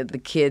about,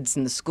 the kids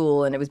in the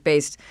school, and it was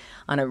based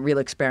on a real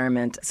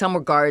experiment. Some were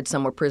guards,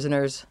 some were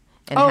prisoners.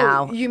 And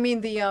how? You mean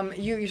the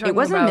you're talking It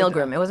wasn't about,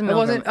 Milgram. It wasn't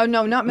Milgram. Oh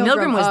no, not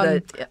Milgram. Milgram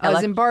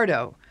was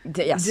Zimbardo.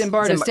 Yes,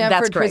 Zimbardo,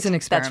 Stanford Prison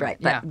That's Experiment. right.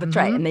 Yeah. That's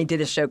right. And they did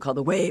a show called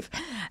The Wave,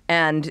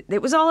 and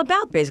it was all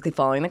about basically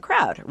following the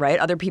crowd. Right?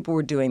 Other people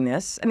were doing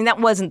this. I mean, that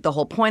wasn't the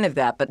whole point of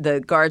that, but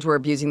the guards were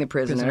abusing the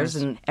prisoners.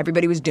 And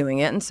everybody was doing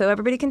it, and so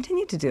everybody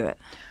continued to do it.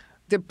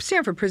 The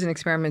Stanford Prison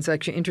Experiment is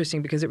actually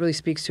interesting because it really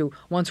speaks to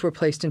once we're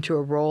placed into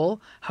a role,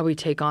 how we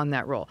take on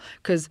that role.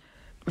 Because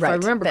if I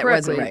remember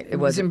correctly, it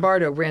was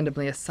Zimbardo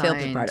randomly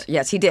assigned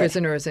Yes, he did.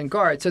 prisoners and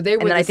guards. So they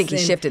were. And then I think he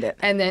shifted it.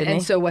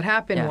 And so what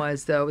happened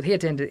was, though, he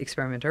had to end the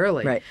experiment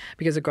early, right,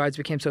 because the guards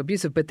became so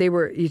abusive. But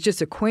it's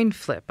just a coin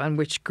flip on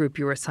which group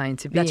you were assigned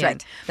to be in.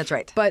 That's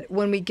right. But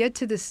when we get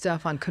to this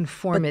stuff on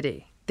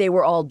conformity. They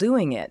were all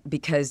doing it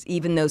because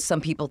even though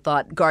some people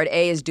thought guard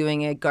A is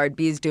doing it, guard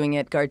B is doing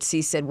it, guard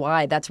C said,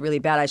 why? That's really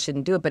bad. I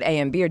shouldn't do it. But A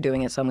and B are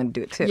doing it, so I'm going to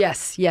do it too.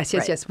 Yes.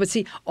 But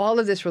see, all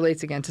of this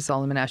relates again to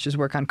Solomon Asch's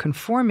work on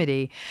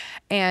conformity.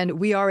 And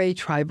we are a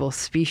tribal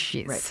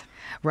species.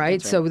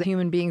 Right? So the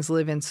human beings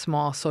live in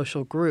small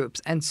social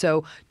groups. And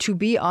so to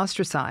be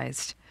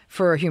ostracized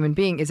for a human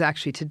being is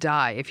actually to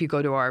die if you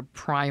go to our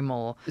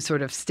primal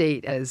sort of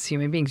state as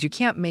human beings. You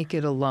can't make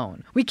it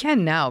alone. We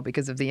can now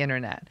because of the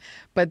internet,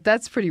 but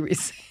that's pretty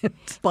recent.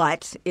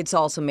 But it's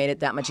also made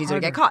it that much easier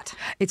to get caught.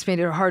 It's made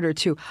it harder,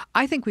 too.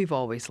 I think we've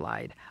always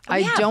lied.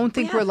 I don't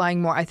think we're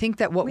lying more. I think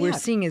that what we're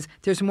seeing is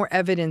there's more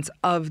evidence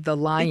of the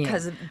lying.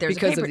 Because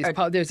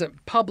there's a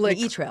public...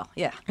 The e-trail,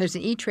 yeah. There's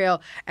an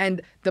e-trail,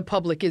 and the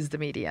public is the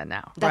media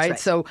now, That's right?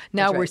 So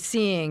now we're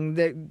seeing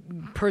the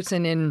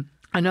person in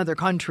another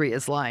country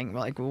is lying.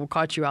 We're like, we'll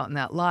caught you out in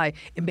that lie.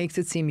 It makes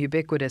it seem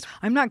ubiquitous.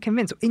 I'm not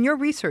convinced. In your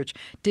research,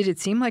 did it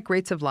seem like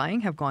rates of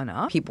lying have gone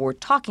up? People were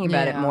talking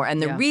about it more.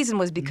 And the reason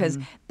was because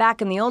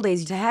back in the old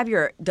days, to have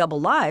your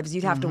double lives,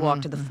 you'd have to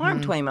walk to the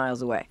farm 20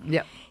 miles away.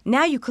 Yep.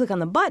 Now you click on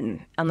the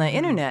button on the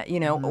internet,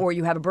 or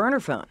you have a burner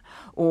phone,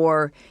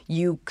 or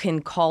you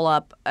can call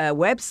up a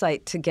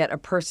website to get a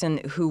person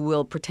who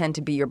will pretend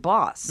to be your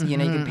boss. You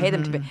can pay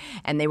them to be,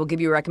 and they will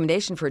give you a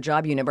recommendation for a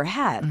job you never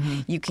had.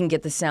 You can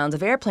get the sounds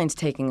of airplanes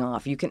taking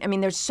off.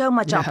 There's so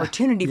much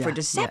opportunity for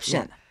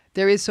deception.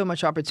 There is so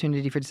much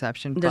opportunity for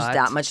deception. There's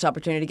that much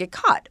opportunity to get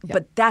caught. Yeah.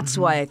 But that's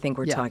why I think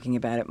we're talking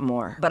about it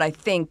more. But I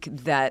think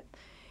that,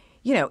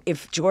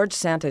 if George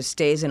Santos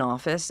stays in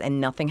office and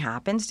nothing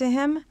happens to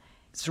him,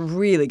 it's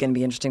really going to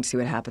be interesting to see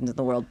what happens in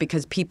the world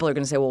because people are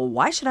going to say, well,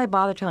 why should I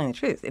bother telling the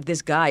truth if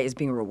this guy is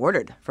being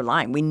rewarded for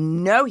lying? We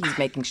know he's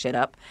making shit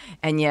up,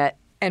 and yet...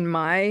 And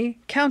my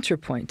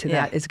counterpoint to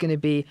that is going to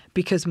be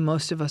because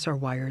most of us are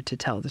wired to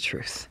tell the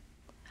truth.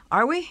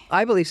 Are we?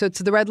 I believe so. It's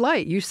the red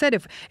light. You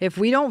said if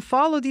we don't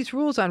follow these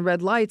rules on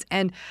red lights,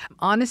 and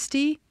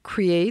honesty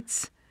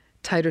creates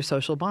tighter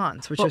social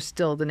bonds, which are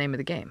still the name of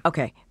the game.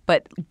 Okay,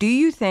 but do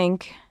you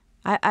think...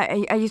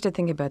 I used to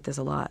think about this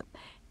a lot.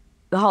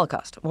 The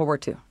Holocaust, World War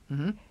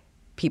II.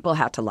 People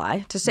had to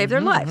lie to save their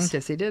lives.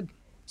 Yes, they did.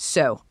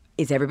 So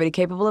is everybody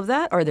capable of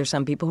that, or are there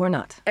some people who are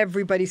not?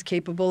 Everybody's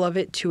capable of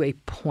it to a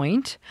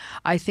point.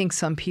 I think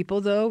some people,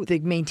 though,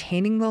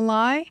 maintaining the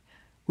lie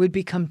would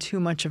become too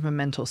much of a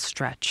mental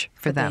stretch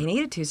for them. They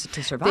needed to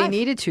survive. They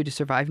needed to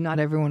survive. Not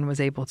everyone was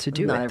able to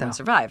do it, though. Not everyone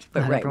survived. But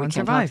not everyone we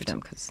can't survived. talk to them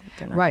because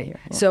they're not right. here.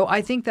 Yeah. So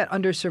I think that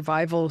under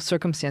survival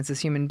circumstances,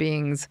 human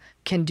beings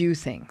can do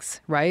things,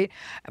 right?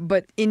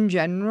 But in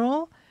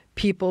general...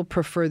 people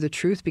prefer the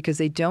truth because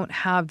they don't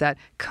have that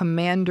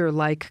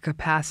commander-like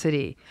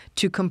capacity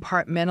to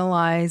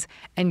compartmentalize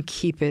and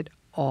keep it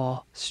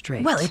all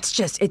straight. Well,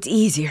 it's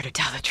easier to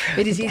tell the truth.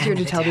 It is easier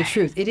to tell the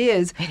truth. It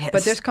is, It but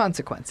is. there's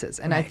consequences.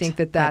 And I Right. think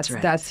That's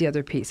right. that's the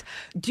other piece.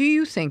 Do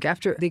you think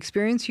after the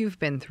experience you've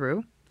been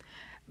through,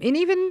 and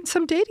even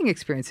some dating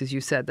experiences you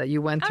said that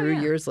you went through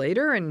years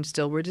later and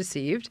still were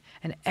deceived,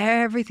 and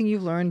everything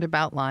you've learned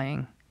about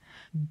lying,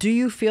 do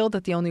you feel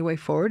that the only way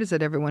forward is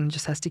that everyone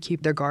just has to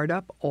keep their guard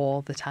up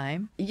all the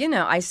time?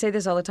 I say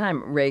this all the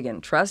time, Reagan,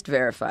 trust,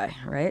 verify,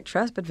 right?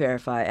 Trust but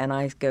verify. And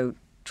I go,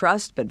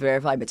 trust but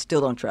verify, but still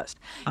don't trust.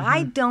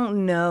 I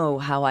don't know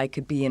how I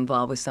could be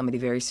involved with somebody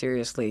very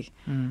seriously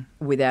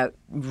without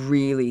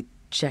really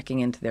checking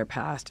into their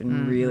past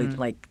and really,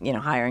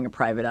 hiring a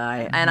private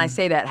eye. And I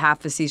say that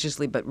half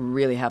facetiously, but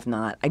really half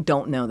not. I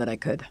don't know that I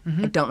could.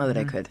 I don't know that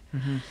I could.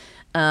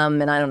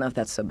 And I don't know if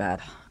that's so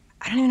bad.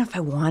 I don't even know if I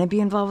want to be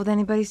involved with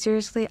anybody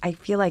seriously. I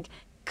feel like,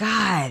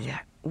 God,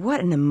 what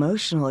an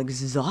emotionally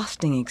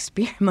exhausting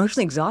experience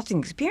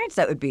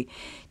that would be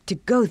to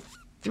go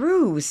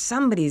through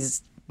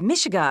somebody's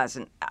mishigas.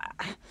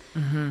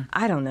 And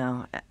I don't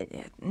know.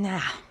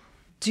 Nah.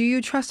 Do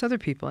you trust other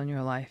people in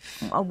your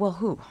life? Well,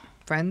 who?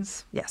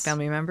 Friends? Yes.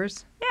 Family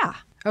members? Yeah.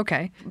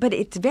 Okay. But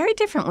it's very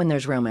different when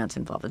there's romance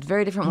involved. It's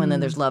very different when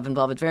there's love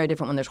involved. It's very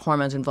different when there's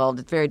hormones involved.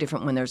 It's very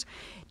different when there's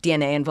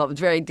DNA involved.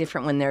 It's very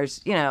different when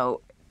there's,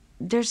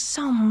 there's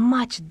so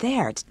much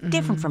there. It's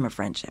different from a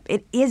friendship.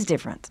 It is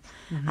different.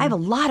 I have a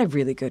lot of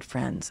really good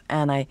friends,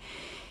 and I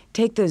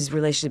take those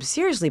relationships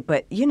seriously,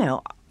 but,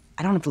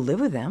 I don't have to live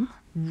with them.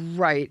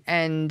 Right.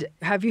 And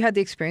have you had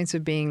the experience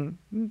of being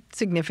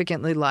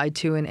significantly lied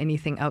to in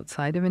anything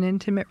outside of an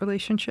intimate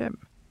relationship?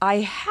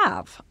 I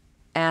have,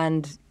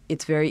 and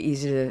it's very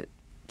easy to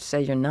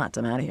say you're nuts.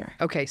 I'm out of here.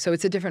 Okay, so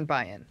it's a different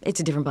buy-in. It's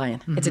a different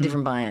buy-in. It's a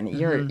different buy-in.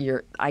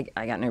 I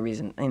got no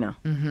reason,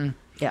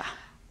 Yeah.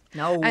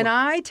 No. And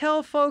I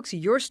tell folks,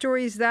 your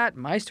story is that,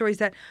 my story is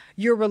that.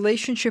 Your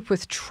relationship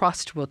with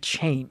trust will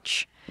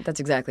change. That's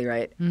exactly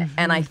right.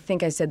 And I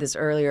think I said this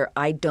earlier,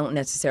 I don't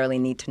necessarily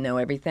need to know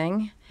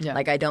everything. Yeah.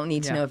 Like, I don't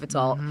need to know if it's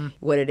all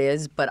what it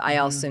is, but I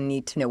also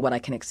need to know what I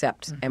can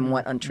accept and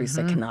what untruths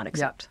I cannot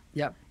accept.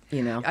 Yep.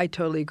 I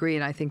totally agree,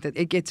 and I think that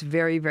it gets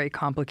very, very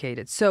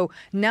complicated. So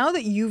now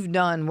that you've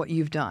done what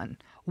you've done,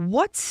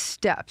 what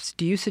steps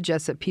do you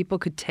suggest that people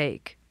could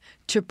take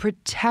to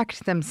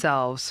protect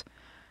themselves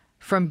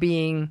from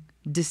being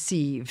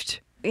deceived?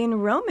 In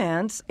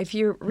romance, if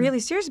you're really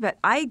serious about it,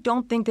 I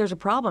don't think there's a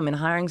problem in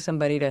hiring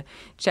somebody to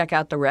check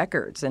out the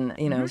records. And,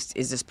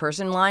 is this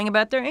person lying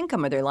about their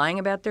income? Are they lying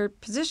about their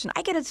position?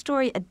 I get a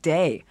story a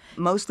day,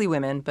 mostly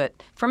women,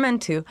 but for men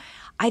too.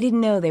 I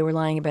didn't know they were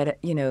lying about,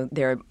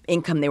 their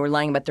income. They were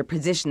lying about their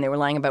position. They were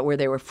lying about where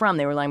they were from.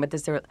 They were lying about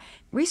this.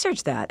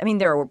 Research that. I mean,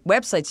 there are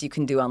websites you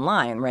can do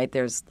online, right?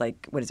 There's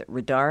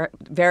Radar,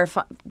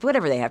 Verify,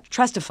 whatever they have.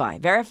 Trustify,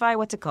 Verify,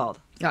 what's it called?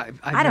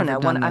 I don't know.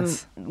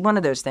 One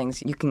of those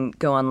things you can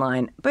go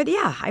online. But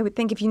yeah, I would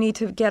think if you need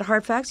to get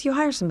hard facts, you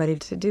hire somebody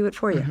to do it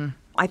for you.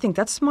 I think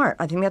that's smart.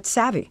 I think that's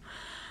savvy.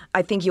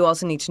 I think you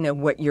also need to know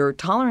what your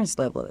tolerance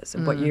level is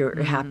and what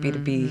you're happy to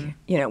be,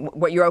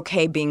 what you're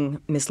okay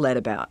being misled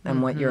about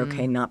and what you're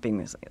okay not being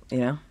misled,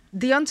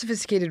 The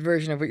unsophisticated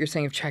version of what you're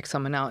saying of check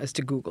someone out is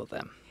to Google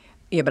them.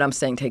 Yeah, but I'm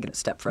saying take it a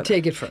step further.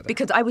 Take it further.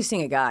 Because I was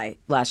seeing a guy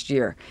last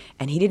year,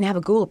 and he didn't have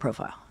a Google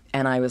profile.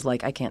 And I was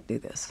like, I can't do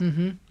this.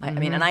 I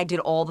mean, and I did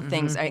all the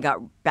things. I got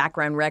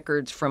background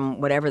records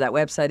from whatever that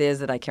website is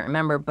that I can't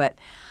remember. But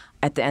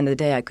at the end of the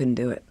day, I couldn't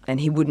do it.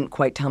 And he wouldn't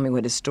quite tell me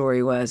what his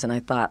story was. And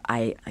I thought,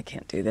 I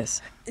can't do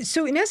this.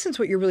 So in essence,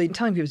 what you're really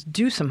telling people is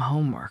do some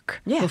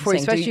homework. Yeah, before, I'm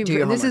saying especially do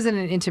your this homework. isn't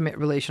an intimate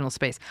relational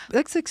space.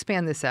 Let's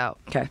expand this out.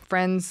 Okay.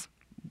 Friends,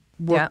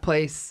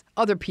 workplace,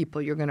 other people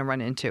you're going to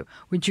run into.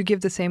 Would you give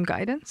the same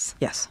guidance?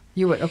 Yes.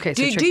 You would. Okay.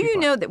 So Do check you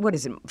people know out. that, what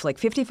is it, like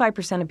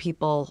 55% of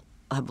people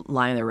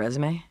lie on their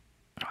resume?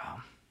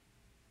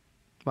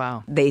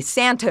 Wow. They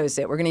Santos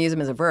it. We're going to use them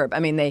as a verb. I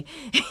mean, they,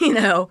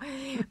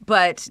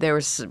 but there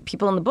were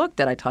people in the book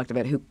that I talked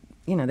about who,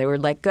 they were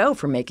let go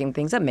for making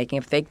things up, making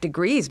up fake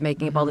degrees,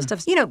 making up all this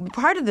stuff.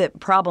 Part of the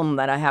problem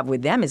that I have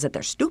with them is that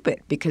they're stupid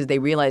because they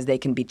realize they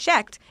can be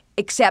checked,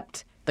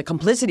 except the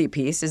complicity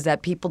piece is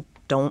that people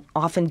don't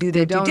often do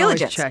their due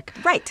diligence. Always check.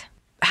 Right.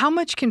 How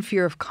much can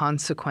fear of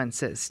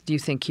consequences do you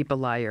think keep a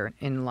liar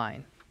in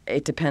line?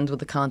 It depends what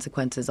the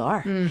consequences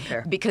are.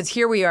 Fair. Because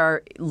here we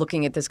are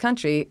looking at this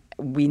country,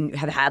 we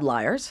have had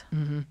liars.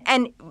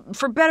 And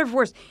for better or for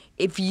worse,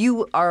 if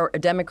you are a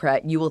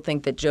Democrat, you will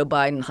think that Joe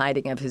Biden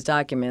hiding of his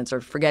documents or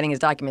forgetting his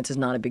documents is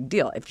not a big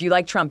deal. If you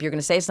like Trump, you're going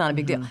to say it's not a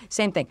big deal.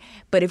 Same thing.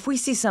 But if we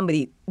see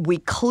somebody we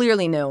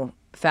clearly know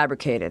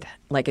fabricated,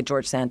 like a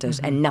George Santos,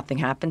 and nothing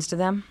happens to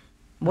them,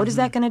 what is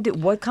that going to do?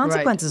 What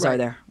consequences are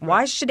there?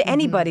 Why should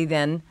anybody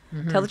then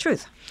tell the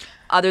truth?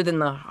 Other than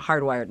the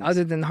hardwiredness.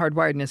 Other than the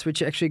hardwiredness,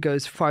 which actually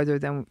goes farther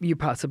than you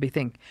possibly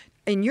think.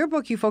 In your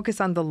book, you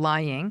focus on the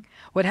lying,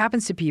 what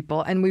happens to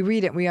people, and we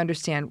read it and we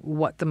understand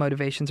what the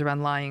motivations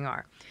around lying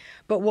are.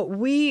 But what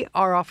we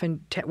are often,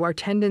 our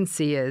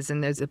tendency is,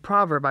 and there's a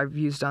proverb I've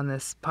used on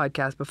this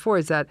podcast before,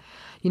 is that,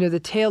 the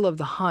tale of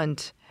the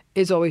hunt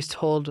is always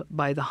told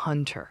by the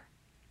hunter.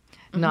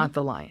 not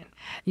the lion.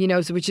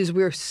 Which is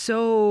we're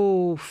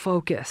so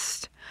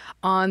focused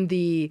on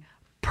the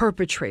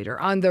perpetrator,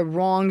 on the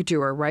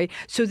wrongdoer, right?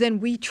 So then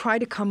we try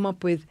to come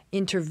up with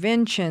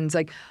interventions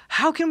like,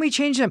 how can we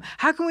change them?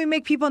 How can we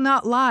make people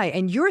not lie?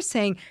 And you're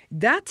saying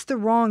that's the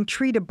wrong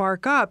tree to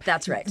bark up.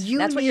 That's right.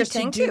 That's what you're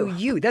saying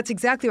too. That's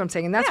exactly what I'm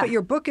saying. And that's what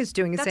your book is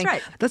doing, is saying,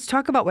 let's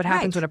talk about what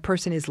happens when a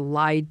person is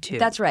lied to.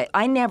 That's right.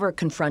 I never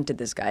confronted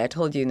this guy. I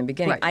told you in the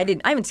beginning. I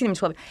haven't seen him in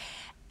 12 years.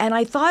 And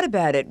I thought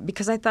about it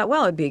because I thought,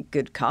 well, it'd be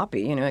good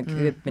copy,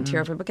 good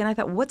material for a book. And I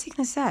thought, what's he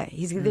going to say?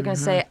 He's either going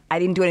to say, I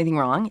didn't do anything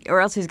wrong,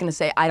 or else he's going to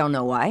say, I don't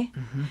know why,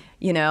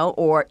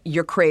 or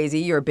you're crazy,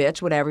 you're a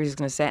bitch, whatever he's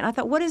going to say. And I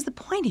thought, what is the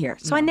point here?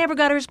 So I never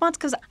got a response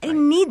because I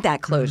didn't need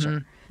that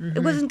closure.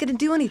 It wasn't going to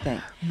do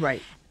anything.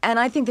 Right. And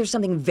I think there's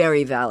something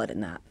very valid in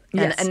that.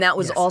 And that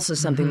was also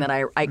something that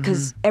I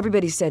because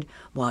everybody said,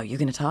 well, you're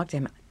going to talk to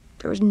him.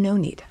 There was no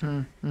need.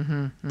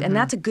 And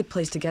that's a good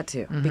place to get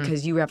to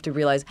because you have to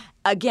realize,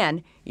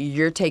 again,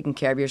 you're taking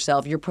care of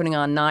yourself. You're putting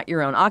on not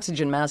your own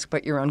oxygen mask,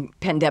 but your own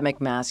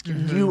pandemic mask.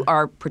 You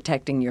are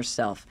protecting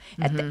yourself.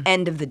 At the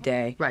end of the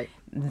day,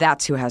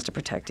 that's who has to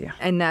protect you.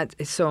 And that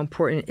is so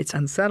important. It's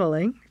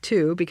unsettling,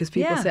 too, because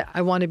people say,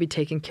 I want to be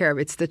taken care of.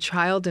 It's the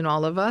child in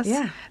all of us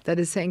that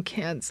is saying,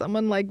 can't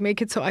someone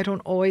make it so I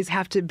don't always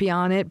have to be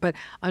on it? But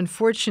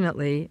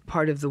unfortunately,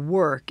 part of the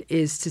work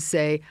is to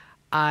say,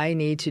 I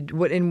need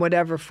to, in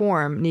whatever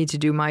form, need to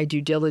do my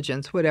due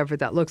diligence, whatever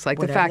that looks like.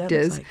 The fact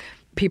is,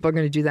 people are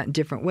going to do that in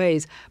different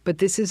ways. But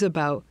this is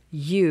about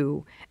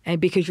you, and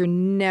because you're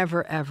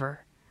never,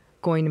 ever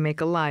going to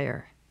make a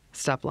liar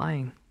stop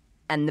lying.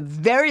 And the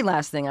very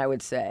last thing I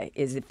would say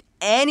is if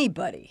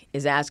anybody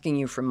is asking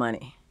you for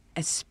money,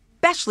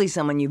 especially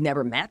someone you've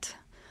never met,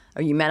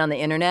 or you met on the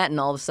internet and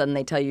all of a sudden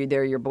they tell you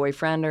they're your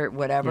boyfriend or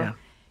whatever,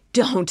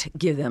 don't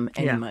give them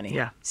any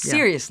money.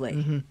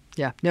 Seriously.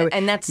 No,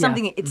 and that's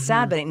something, it's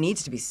sad, but it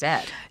needs to be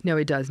said. No,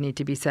 it does need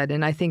to be said.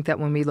 And I think that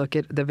when we look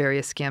at the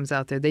various scams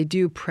out there, they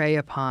do prey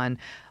upon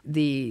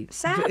the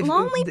sad,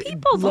 lonely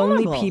people,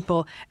 lonely vulnerable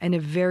people, and a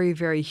very,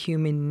 very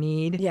human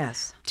need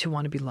to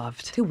want to be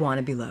loved. To want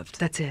to be loved.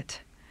 That's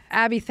it.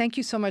 Abby, thank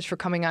you so much for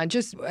coming on.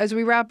 Just as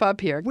we wrap up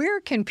here,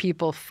 where can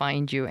people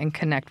find you and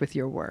connect with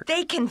your work?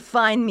 They can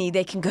find me.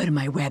 They can go to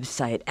my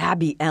website,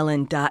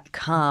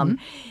 abbyellin.com.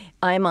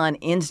 I'm on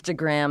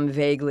Instagram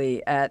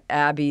vaguely at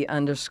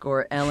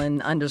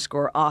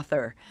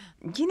Abby_Ellin_author.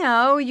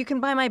 You can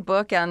buy my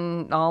book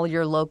on all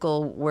your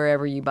local,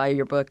 wherever you buy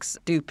your books,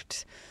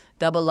 Duped,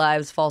 Double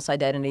Lives, False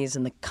Identities,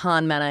 and The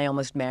Con Man I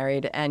Almost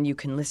Married. And you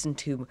can listen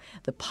to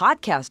the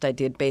podcast I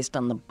did based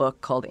on the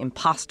book called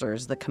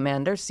Imposters, The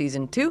Commander,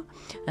 Season 2,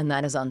 and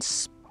that is on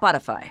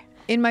Spotify.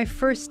 In my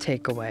first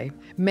takeaway,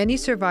 many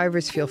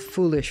survivors feel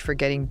foolish for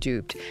getting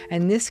duped,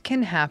 and this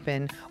can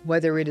happen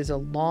whether it is a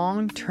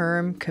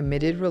long-term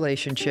committed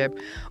relationship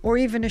or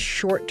even a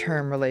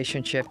short-term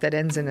relationship that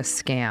ends in a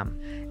scam.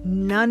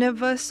 None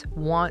of us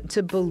want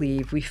to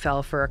believe we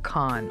fell for a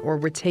con or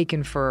were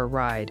taken for a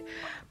ride,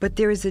 but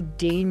there is a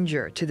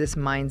danger to this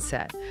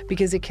mindset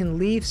because it can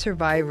leave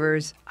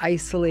survivors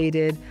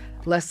isolated,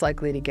 less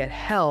likely to get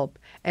help,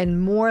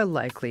 and more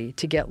likely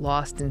to get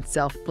lost in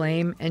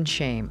self-blame and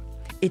shame.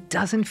 It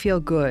doesn't feel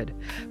good,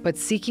 but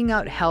seeking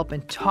out help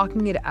and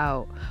talking it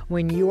out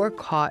when you're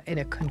caught in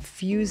a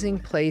confusing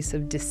place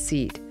of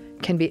deceit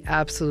can be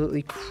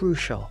absolutely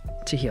crucial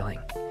to healing.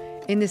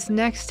 In this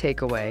next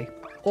takeaway,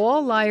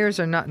 all liars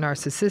are not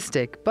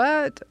narcissistic,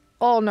 but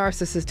all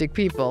narcissistic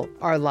people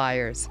are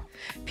liars.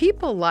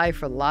 People lie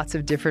for lots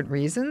of different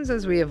reasons,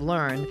 as we have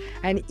learned,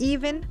 and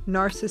even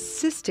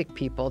narcissistic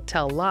people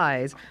tell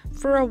lies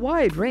for a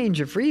wide range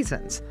of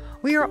reasons.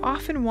 We are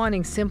often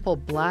wanting simple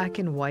black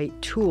and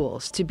white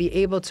tools to be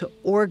able to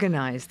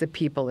organize the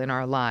people in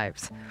our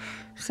lives.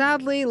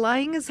 Sadly,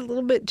 lying is a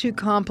little bit too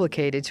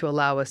complicated to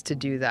allow us to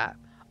do that.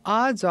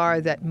 Odds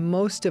are that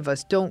most of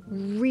us don't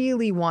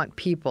really want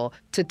people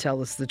to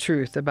tell us the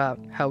truth about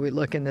how we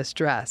look in this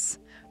dress,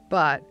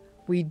 but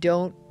we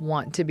don't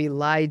want to be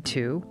lied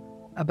to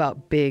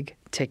about big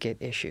ticket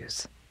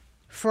issues.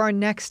 For our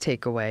next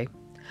takeaway,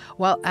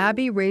 while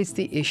Abby raised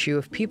the issue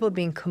of people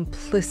being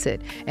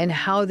complicit and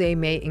how they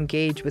may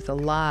engage with a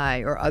lie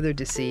or other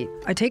deceit,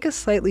 I take a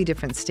slightly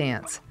different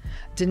stance.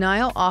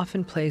 Denial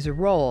often plays a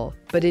role,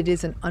 but it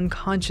is an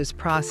unconscious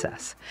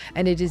process,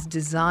 and it is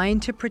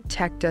designed to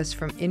protect us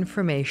from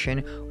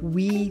information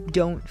we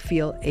don't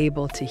feel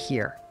able to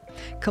hear.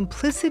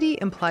 Complicity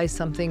implies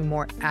something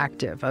more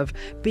active, of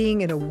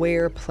being an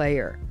aware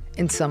player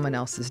in someone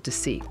else's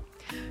deceit.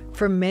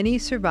 For many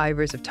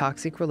survivors of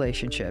toxic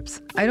relationships,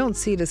 I don't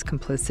see it as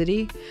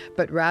complicity,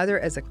 but rather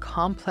as a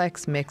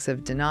complex mix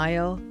of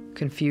denial,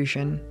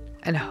 confusion,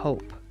 and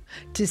hope.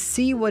 To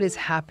see what is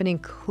happening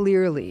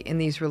clearly in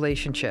these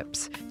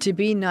relationships, to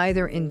be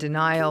neither in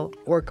denial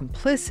or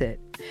complicit,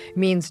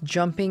 means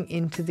jumping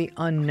into the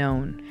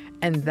unknown,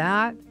 and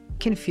that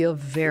can feel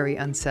very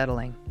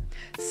unsettling.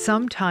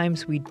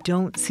 Sometimes we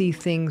don't see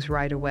things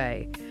right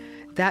away.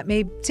 That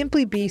may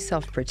simply be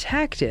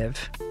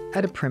self-protective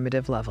at a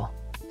primitive level.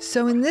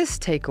 So in this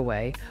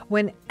takeaway,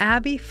 when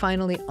Abby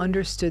finally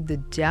understood the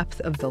depth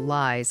of the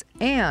lies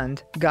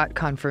and got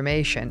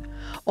confirmation,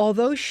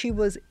 although she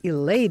was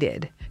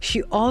elated,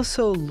 she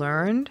also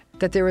learned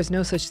that there is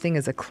no such thing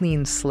as a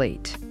clean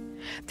slate.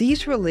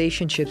 These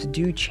relationships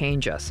do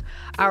change us.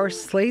 Our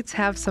slates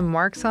have some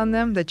marks on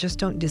them that just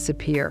don't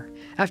disappear.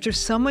 After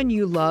someone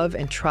you love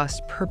and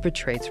trust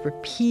perpetrates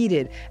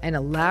repeated and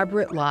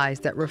elaborate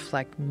lies that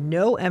reflect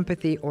no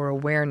empathy or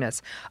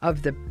awareness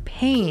of the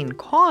pain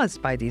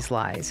caused by these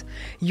lies,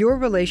 your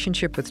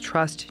relationship with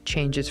trust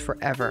changes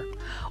forever.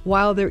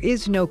 While there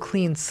is no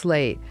clean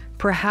slate,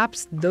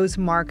 perhaps those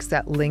marks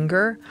that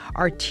linger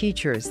are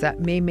teachers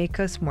that may make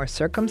us more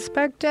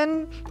circumspect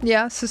and,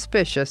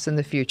 suspicious in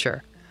the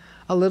future.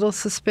 A little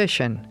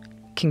suspicion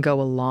can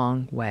go a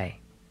long way.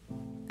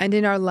 And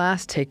in our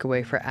last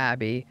takeaway for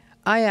Abby,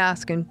 I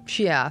asked and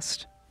she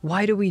asked,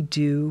 why do we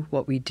do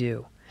what we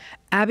do?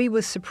 Abby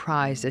was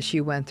surprised as she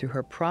went through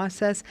her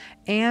process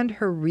and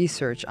her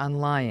research on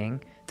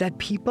lying that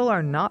people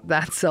are not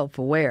that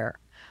self-aware.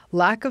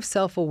 Lack of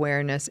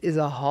self-awareness is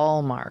a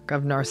hallmark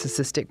of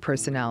narcissistic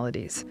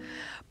personalities.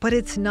 But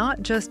it's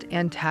not just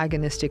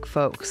antagonistic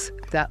folks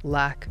that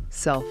lack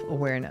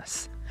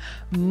self-awareness.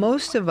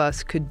 Most of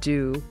us could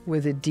do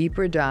with a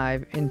deeper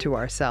dive into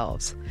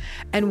ourselves.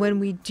 And when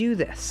we do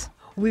this,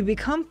 we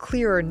become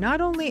clearer not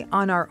only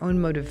on our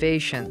own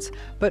motivations,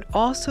 but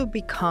also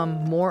become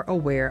more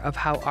aware of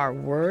how our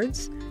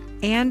words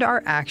and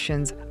our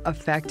actions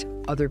affect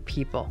other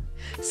people.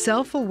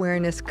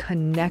 Self-awareness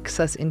connects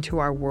us into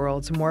our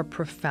worlds more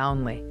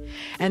profoundly.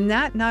 And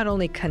that not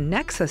only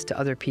connects us to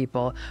other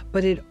people,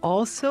 but it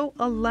also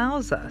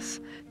allows us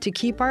to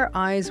keep our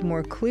eyes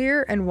more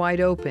clear and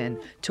wide open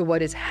to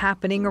what is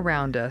happening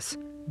around us,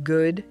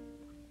 good,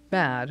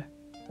 bad,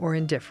 or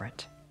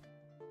indifferent.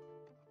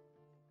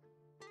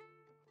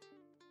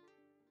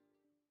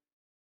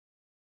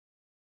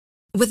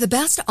 With the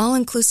best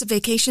all-inclusive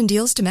vacation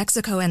deals to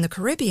Mexico and the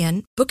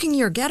Caribbean, booking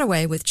your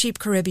getaway with Cheap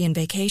Caribbean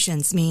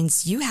Vacations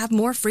means you have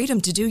more freedom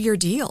to do your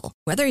deal.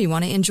 Whether you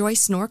want to enjoy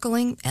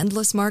snorkeling,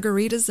 endless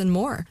margaritas, and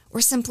more,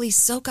 or simply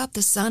soak up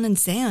the sun and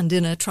sand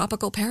in a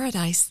tropical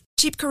paradise,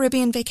 Cheap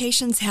Caribbean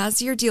Vacations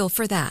has your deal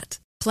for that.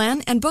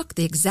 Plan and book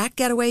the exact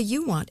getaway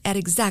you want at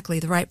exactly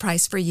the right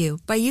price for you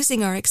by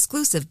using our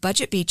exclusive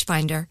Budget Beach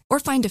Finder, or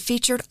find a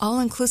featured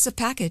all-inclusive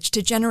package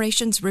to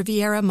Generations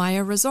Riviera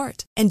Maya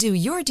Resort and do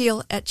your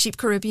deal at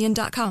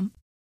cheapcaribbean.com.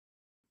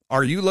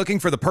 Are you looking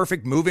for the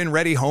perfect move-in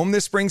ready home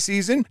this spring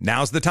season?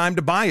 Now's the time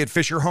to buy at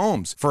Fisher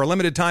Homes. For a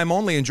limited time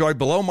only, enjoy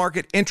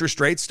below-market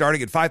interest rates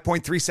starting at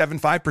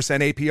 5.375%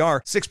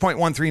 APR,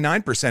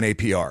 6.139%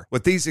 APR.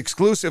 With these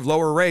exclusive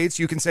lower rates,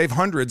 you can save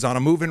hundreds on a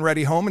move-in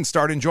ready home and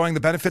start enjoying the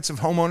benefits of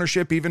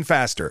homeownership even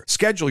faster.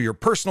 Schedule your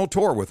personal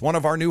tour with one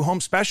of our new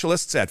home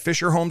specialists at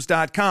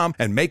FisherHomes.com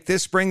and make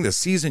this spring the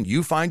season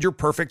you find your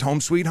perfect home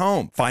sweet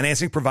home.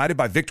 Financing provided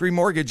by Victory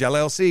Mortgage,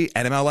 LLC,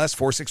 NMLS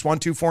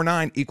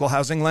 461249, Equal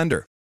Housing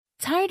Lender.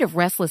 Tired of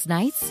restless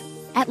nights?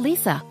 At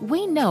Leesa,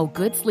 we know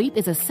good sleep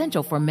is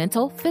essential for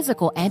mental,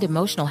 physical, and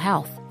emotional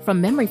health. From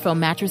memory foam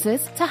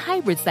mattresses to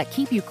hybrids that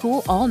keep you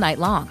cool all night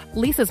long,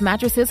 Leesa's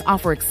mattresses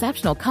offer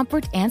exceptional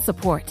comfort and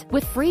support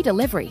with free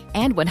delivery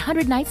and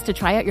 100 nights to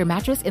try out your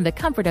mattress in the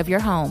comfort of your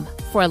home.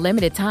 For a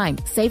limited time,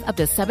 save up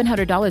to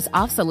 $700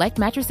 off select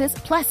mattresses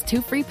plus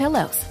 2 free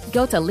pillows.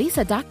 Go to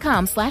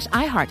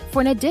leesa.com/iHeart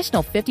for an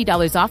additional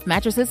 $50 off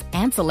mattresses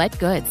and select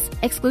goods.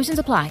 Exclusions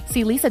apply.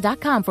 See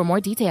leesa.com for more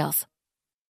details.